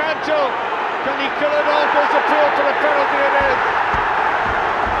 Scatchel. Can he kill it off? There's appeal for the penalty. It is.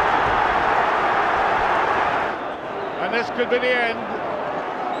 And this could be the end.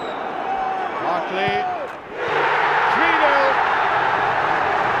 Hartley.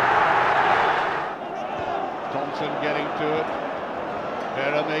 3-0. Thompson getting to it.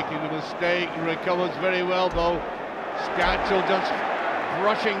 Vera making the mistake. Recovers very well though. Scatchel just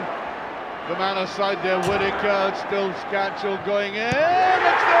brushing the man aside there. Whittaker. It's still Scatchel going in. It's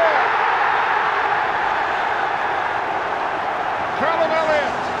there. Callum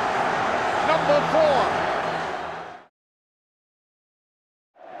Elliott, number 4.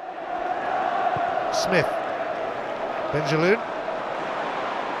 Smith. Benjaloon.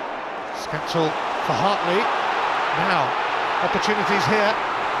 Scatchel for Hartley. Now, opportunities here.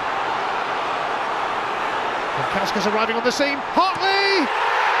 Kauskas arriving on the scene. Hartley!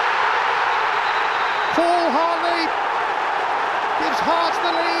 Paul Hartley gives Hearts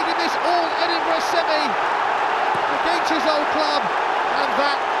the lead in this all-Edinburgh semi against his old club, and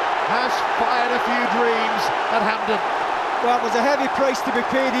that has fired a few dreams at Hampden. Well, it was a heavy price to be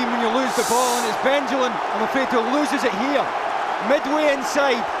paid even when you lose the ball, and it's Benjamin, I'm afraid, who loses it here. Midway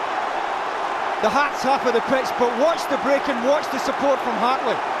inside the Hearts half of the pitch, but watch the break and watch the support from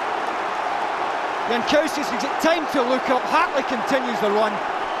Hartley. Jankowski's time to look up. Hartley continues the run,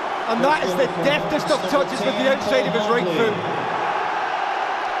 and that is the deftest of touches with the outside of his right foot.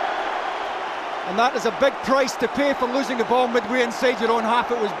 And that is a big price to pay for losing the ball midway inside your own half.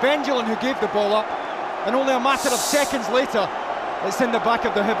 It was Benjamin who gave the ball up, and only a matter of seconds later, it's in the back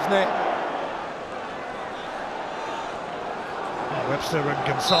of the Hibs net. Webster and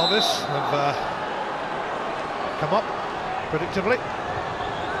Gonsalves have come up predictably.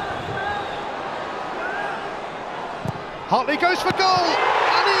 Hartley goes for goal,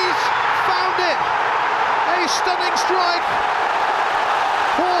 and he's found it. A stunning strike.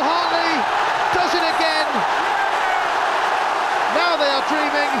 Paul Hartley does it again. Now they are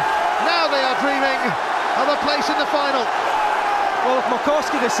dreaming. Now they are dreaming of a place in the final. Well, if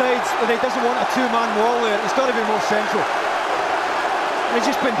Markowski decides that he doesn't want a two-man wall there, it's got to be more central. And he's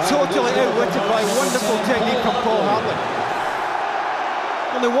just been totally outwitted by wonderful technique from Paul Hartley.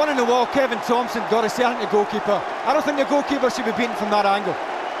 Only one in the wall, Kevin Thompson, got to say, I think the goalkeeper. I don't think the goalkeeper should be beaten from that angle.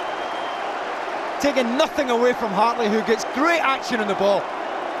 Taking nothing away from Hartley, who gets great action on the ball.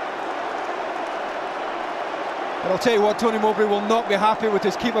 But I'll tell you what, Tony Mowbray will not be happy with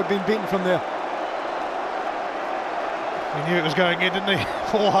his keeper being beaten from there. He knew it was going in, didn't he?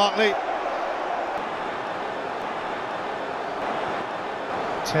 Paul Hartley.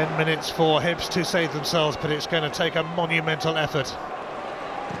 10 minutes for Hibs to save themselves, but it's going to take a monumental effort.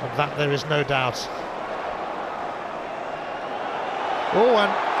 Of that there is no doubt. Oh,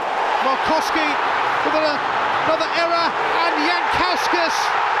 and Markowski with another error, and Jankowskis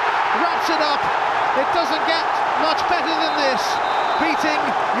wraps it up. It doesn't get much better than this. Beating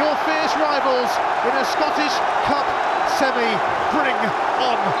your fierce rivals in a Scottish Cup semi. Bring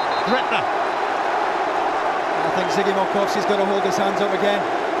on Gretna. I think Ziggy Markowski's got to hold his hands up again.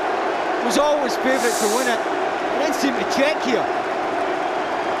 He was always favourite to win it, and then seemed to check here.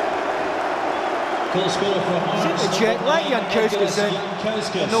 Seemed to check, let Jankowskis in,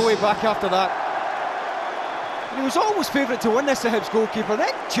 and no way back after that. And he was always favourite to win this, the Hibs goalkeeper,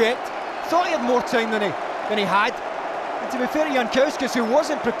 then checked, thought he had more time than he had. And to be fair to Jankowskis, who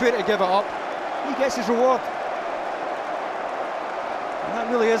wasn't prepared to give it up, he gets his reward. And that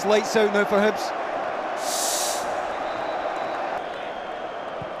really is lights out now for Hibs.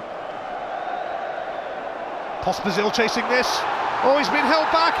 Pospisil chasing this. Oh, he's been held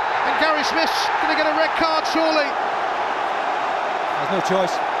back, and Gary Smith's going to get a red card, surely. There's no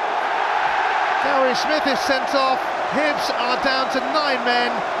choice. Gary Smith is sent off. Hibs are down to 9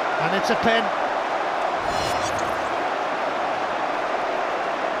 men, and it's a pen.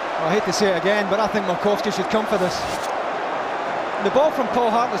 Well, I hate to say it again, but I think Markowski should come for this. The ball from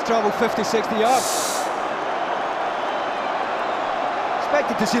Paul Hartley's travelled 50-60 yards.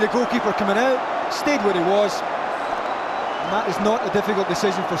 Expected to see the goalkeeper coming out, stayed where he was. And that is not a difficult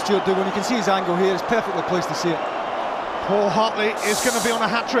decision for Stuart Dougan. You can see his angle here, it's perfectly placed to see it. Paul Hartley is going to be on a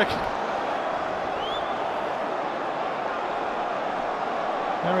hat-trick.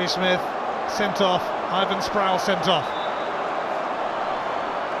 Harry Smith sent off Ivan Sproul sent off.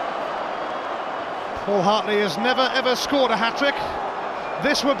 Paul Hartley has never ever scored a hat-trick.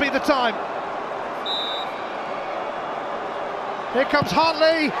 This would be the time. Here comes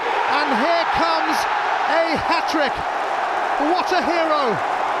Hartley, and here comes a hat-trick. What a hero,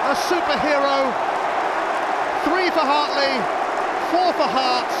 a superhero. 3 for Hartley, 4 for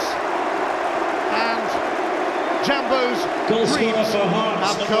Hearts, and Jambo's dreams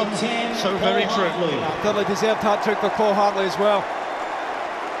have come so very true. Thoroughly deserved hat-trick for Paul Hartley as well.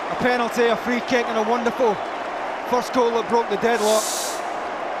 A penalty, a free kick, and a wonderful first goal that broke the deadlock.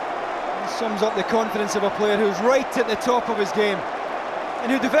 It sums up the confidence of a player who's right at the top of his game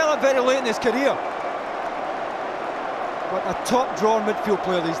and who developed very late in his career. But a top drawer midfield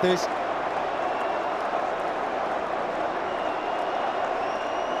player these days.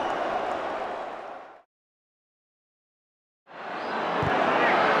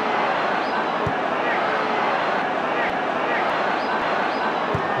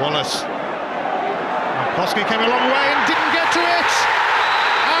 Wallace. Koski came a long way and didn't get to it.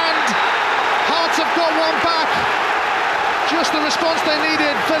 And Hearts have got one back. Just the response they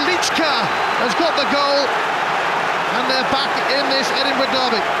needed. Velichka has got the goal. And they're back in this Edinburgh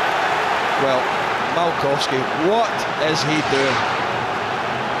derby. Well, Malkowski, what is he doing?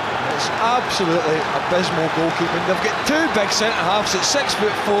 It's absolutely abysmal goalkeeping. They've got 2 big centre-halves at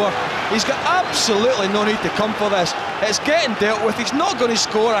 6'4". He's got absolutely no need to come for this. It's getting dealt with. He's not going to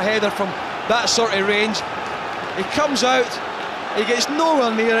score a header from that sort of range. He comes out, he gets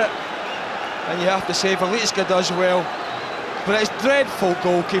nowhere near it, and you have to say Velichka does well. But it's dreadful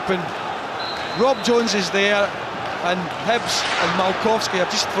goalkeeping. Rob Jones is there, and HIBS and Malkowski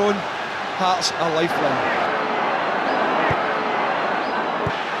have just thrown Hearts a lifeline.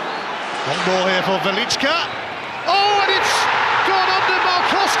 Long ball here for Velichka. Oh, and it's gone under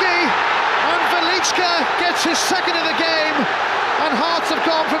Malkowski, and Velichka gets his second of the game, and Hearts have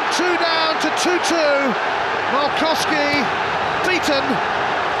gone from 2 down to 2-2. Malkowski beaten,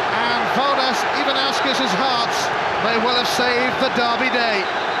 and Valdas Ivanauskas' Hearts may well have saved the derby day.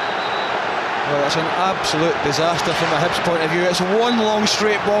 Well, it's an absolute disaster from a Hibs point of view. It's one long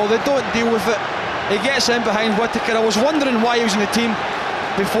straight ball, they don't deal with it. He gets in behind Whittaker. I was wondering why he was in the team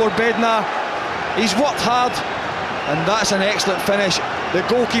before Bednar. He's worked hard, and that's an excellent finish. The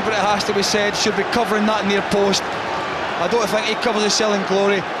goalkeeper, it has to be said, should be covering that near post. I don't think he covers his selling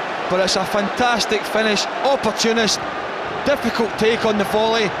glory, but it's a fantastic finish. Opportunist, difficult take on the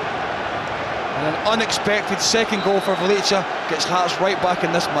volley, and an unexpected second goal for Velichka gets Hearts right back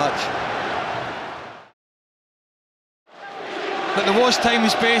in this match. But there was time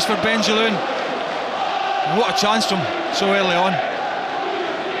and space for Benjaloun. What a chance from so early on.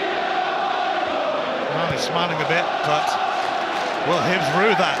 Well, he's smiling a bit, but will Hibs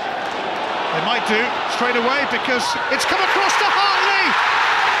rue that? They might do straight away, because it's come across to Hartley.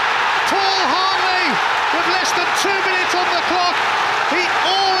 Paul Hartley with less than 2 minutes on the clock. He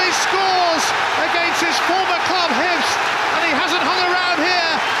always scores against his former club Hibs, and he hasn't hung around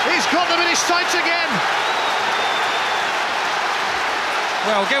here. He's got them in his sights again.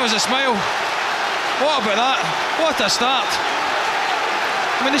 Well, give us a smile. What about that? What a start.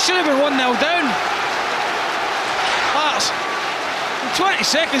 I mean, they should have been 1-0 down. Hearts, 20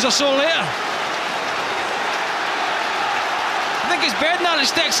 seconds or so later. I think it's Bednar that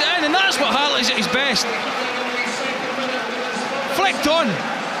sticks it in, and that's what Hartley's at his best. Flicked on.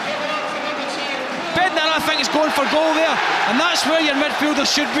 Bednar, I think, is going for goal there, and that's where your midfielder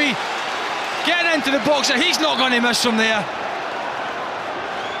should be. Getting into the box, and he's not going to miss from there.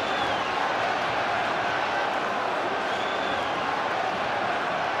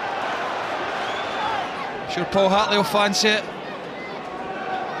 Sure, Paul Hartley will fancy it.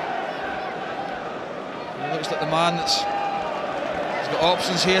 He looks like the man that's got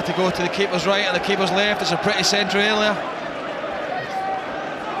options here to go to the keeper's right or the keeper's left. It's a pretty central area.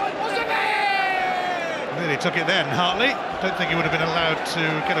 Nearly took it then, Hartley. Don't think he would have been allowed to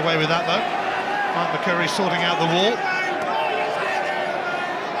get away with that, though. Mark McCurry sorting out the wall.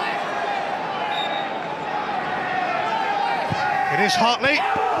 It is Hartley.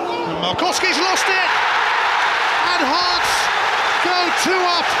 And Malkowski's lost it. And Hearts go 2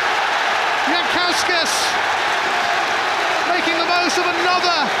 up. Jankauskas making the most of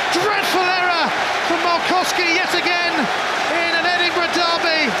another dreadful error from Malkowski yet again in an Edinburgh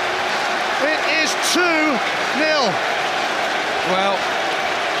derby. It is 2-0. Well,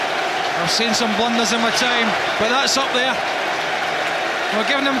 I've seen some blunders in my time, but that's up there. We're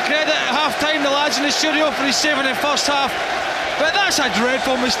giving them credit at half-time, the lads in the studio, for his saving in the first half. But that's a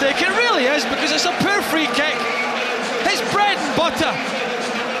dreadful mistake. It really is, because it's a poor free kick. It's bread and butter.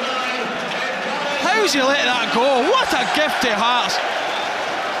 How's he let that go? What a gift to Hearts.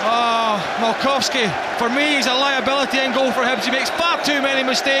 Oh, Malkowski, for me, he's a liability in goal for Hibs. He makes far too many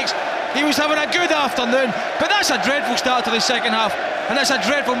mistakes. He was having a good afternoon, but that's a dreadful start to the second half, and that's a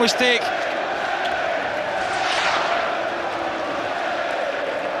dreadful mistake.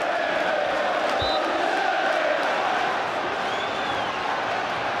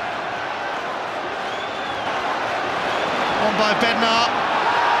 On by Bednar.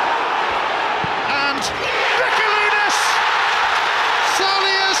 And Mikalunas!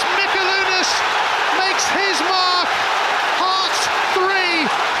 Saulius Mikalunas makes his mark. Hearts 3,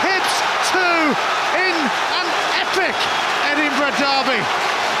 Hibs 2 in an epic Edinburgh derby.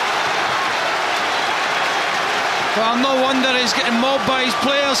 Well, no wonder he's getting mobbed by his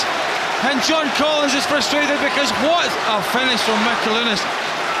players. And John Collins is frustrated because what a finish from Mikalunas.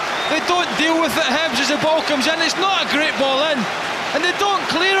 They don't deal with it, Hibs, as the ball comes in. It's not a great ball in. And they don't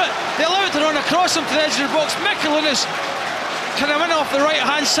clear it. They allow it to run across them to the edge of the box. Mikalunas kind of went off the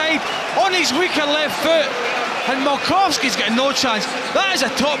right-hand side on his weaker left foot. And Malkowski's getting no chance. That is a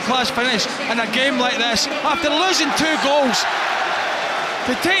top-class finish in a game like this. After losing 2 goals,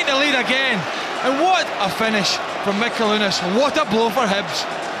 to take the lead again. And what a finish from Mikalunas. What a blow for Hibs.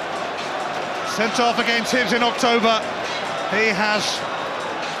 Sent off against Hibs in October. He has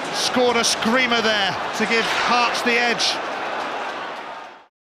scored a screamer there to give Hearts the edge.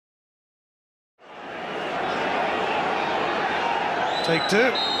 Take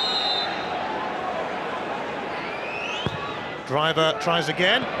 2. Driver tries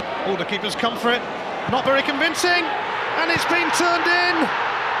again. All the keepers come for it. Not very convincing. And it's been turned in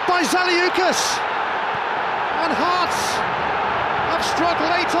by Zaliukas. And Hearts have struck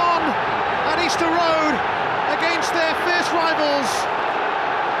late on at Easter Road against their fierce rivals.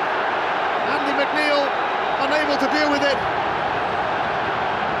 Andy McNeil unable to deal with it,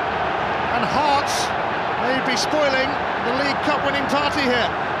 and Hearts may be spoiling the League Cup winning party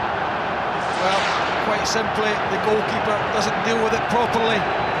here. Well, quite simply, the goalkeeper doesn't deal with it properly.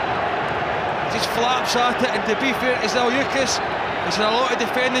 He just flaps at it, and to be fair to Zaliukas, there's a lot of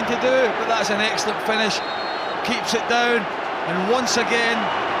defending to do, but that's an excellent finish. Keeps it down, and once again,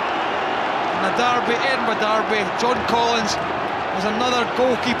 in a derby, Edinburgh derby, John Collins has another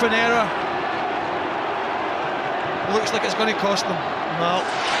goalkeeping error. Looks like it's going to cost them. Well,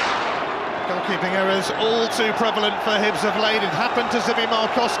 goalkeeping errors all too prevalent for Hibs of late. It happened to Zibi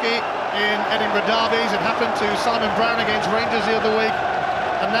Malkowski in Edinburgh derbies. It happened to Simon Brown against Rangers the other week.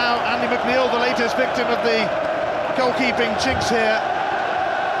 And now Andy McNeil, the latest victim of the goalkeeping jinx here.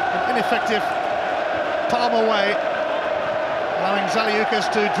 An ineffective palm away, allowing Zaliukas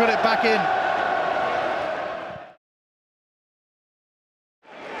to drill it back in.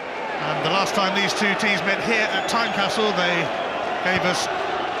 The last time these two teams met here at Tynecastle, they gave us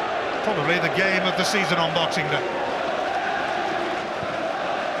probably the game of the season on Boxing Day.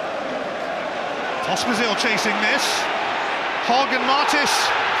 Pospisil chasing this. Hogg and Martis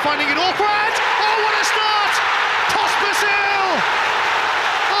finding it awkward. Oh, what a start! Pospisil!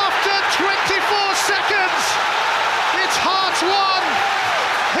 After 24 seconds, it's Hearts 1,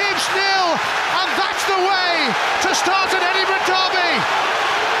 Hibs 0, and that's the way to start an Edinburgh derby.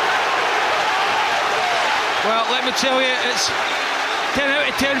 Well, let me tell you, it's 10 out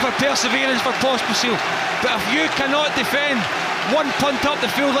of 10 for perseverance for Pospisil. But if you cannot defend one punt up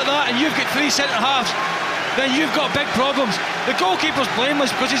the field like that and you've got 3 centre-halves, then you've got big problems. The goalkeeper's blameless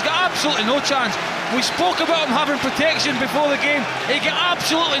because he's got absolutely no chance. We spoke about him having protection before the game. He got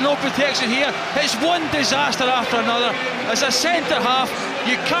absolutely no protection here. It's one disaster after another. As a centre-half,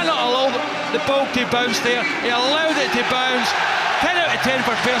 you cannot allow the ball to bounce there. He allowed it to bounce. 10 out of 10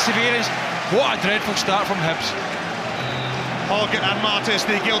 for perseverance. What a dreadful start from Hibs. Hogg and Martis,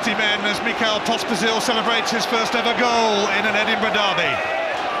 the guilty men, as Mikael Pospisil celebrates his first ever goal in an Edinburgh derby.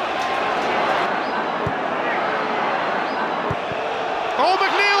 Oh,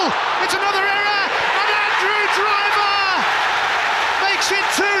 McNeil! It's another error! And Andrew Driver makes it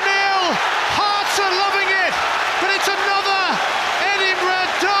 2-0. Hearts are loving it, but it's another Edinburgh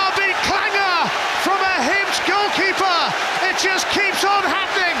derby clanger from a Hibs goalkeeper. It just keeps on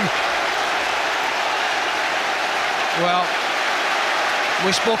happening. Well,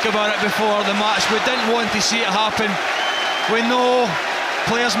 we spoke about it before the match. We didn't want to see it happen. We know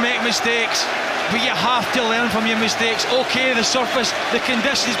players make mistakes, but you have to learn from your mistakes. OK, the surface, the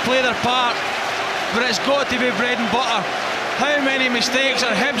conditions play their part, but it's got to be bread and butter. How many mistakes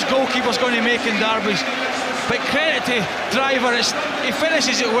are Hibs goalkeepers going to make in derbies? But credit to Driver, he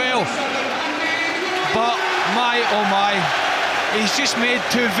finishes it well. But my oh my, he's just made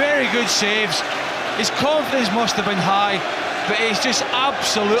 2 very good saves. His confidence must have been high, but he's just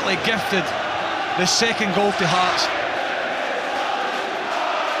absolutely gifted the second goal to Hearts.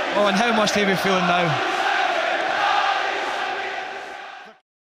 Oh, and how must he be feeling now?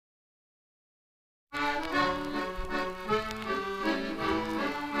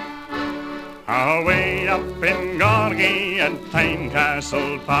 Away up in Gorgie at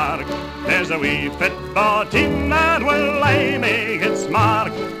Tynecastle Park, there's a wee football team that will make its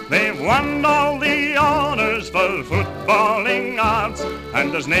mark. They've won all the honours for footballing arts,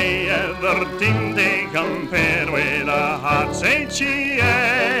 and there's nae other team to compare with the Hearts. H-E-A-R-T-S.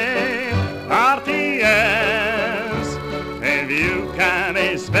 If you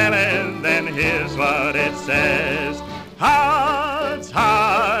can't spell it, then here's what it says. Hearts,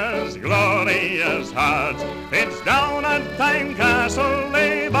 Hearts, glorious Hearts, it's down at Tynecastle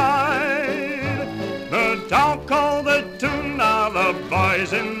they bide. The talk of the tune are the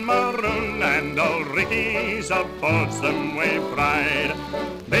boys in maroon, and old Ricky supports them with pride.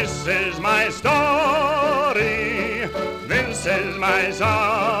 This is my story, this is my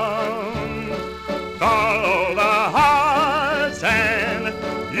song. Follow the Hearts and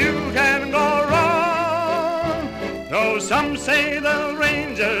you can go wrong. Though some say the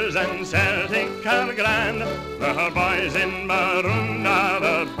Rangers and Celtic are grand, the boys in maroon are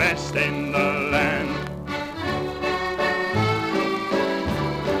the best in the land.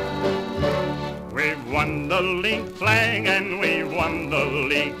 We've won the league flag and we've won the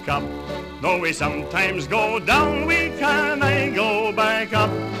league cup. Though we sometimes go down, we can't go back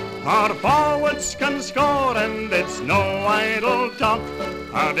up. Our forwards can score and it's no idle talk.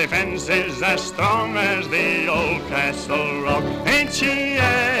 Our defence is as strong as the old Castle Rock. H-E-A-R-T-S.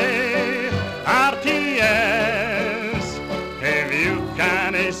 If you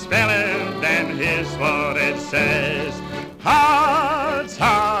can't spell it, then here's what it says. Hearts,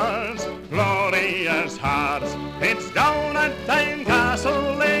 Hearts, glorious Hearts, it's down at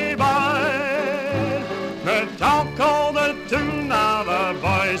Tynecastle they bide. The talk of the tune are the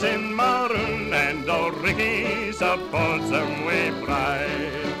boys in maroon, and old Ricky supports them with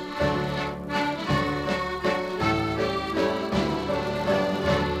pride.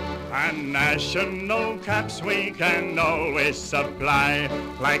 And national caps we can always supply,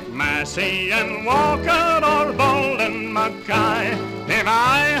 like Massey and Walker or Bolden Mackay. If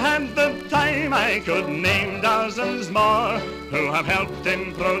I had the time I could name dozens more who have helped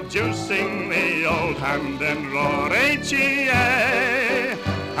in producing the old Hampden Roar. H-E-A-R-T-S.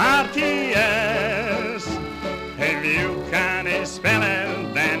 If you can't spell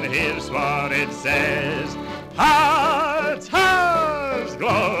it, then here's what it says. Hearts, Hearts,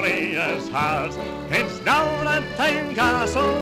 glorious Hearts, it's down at Tynecastle.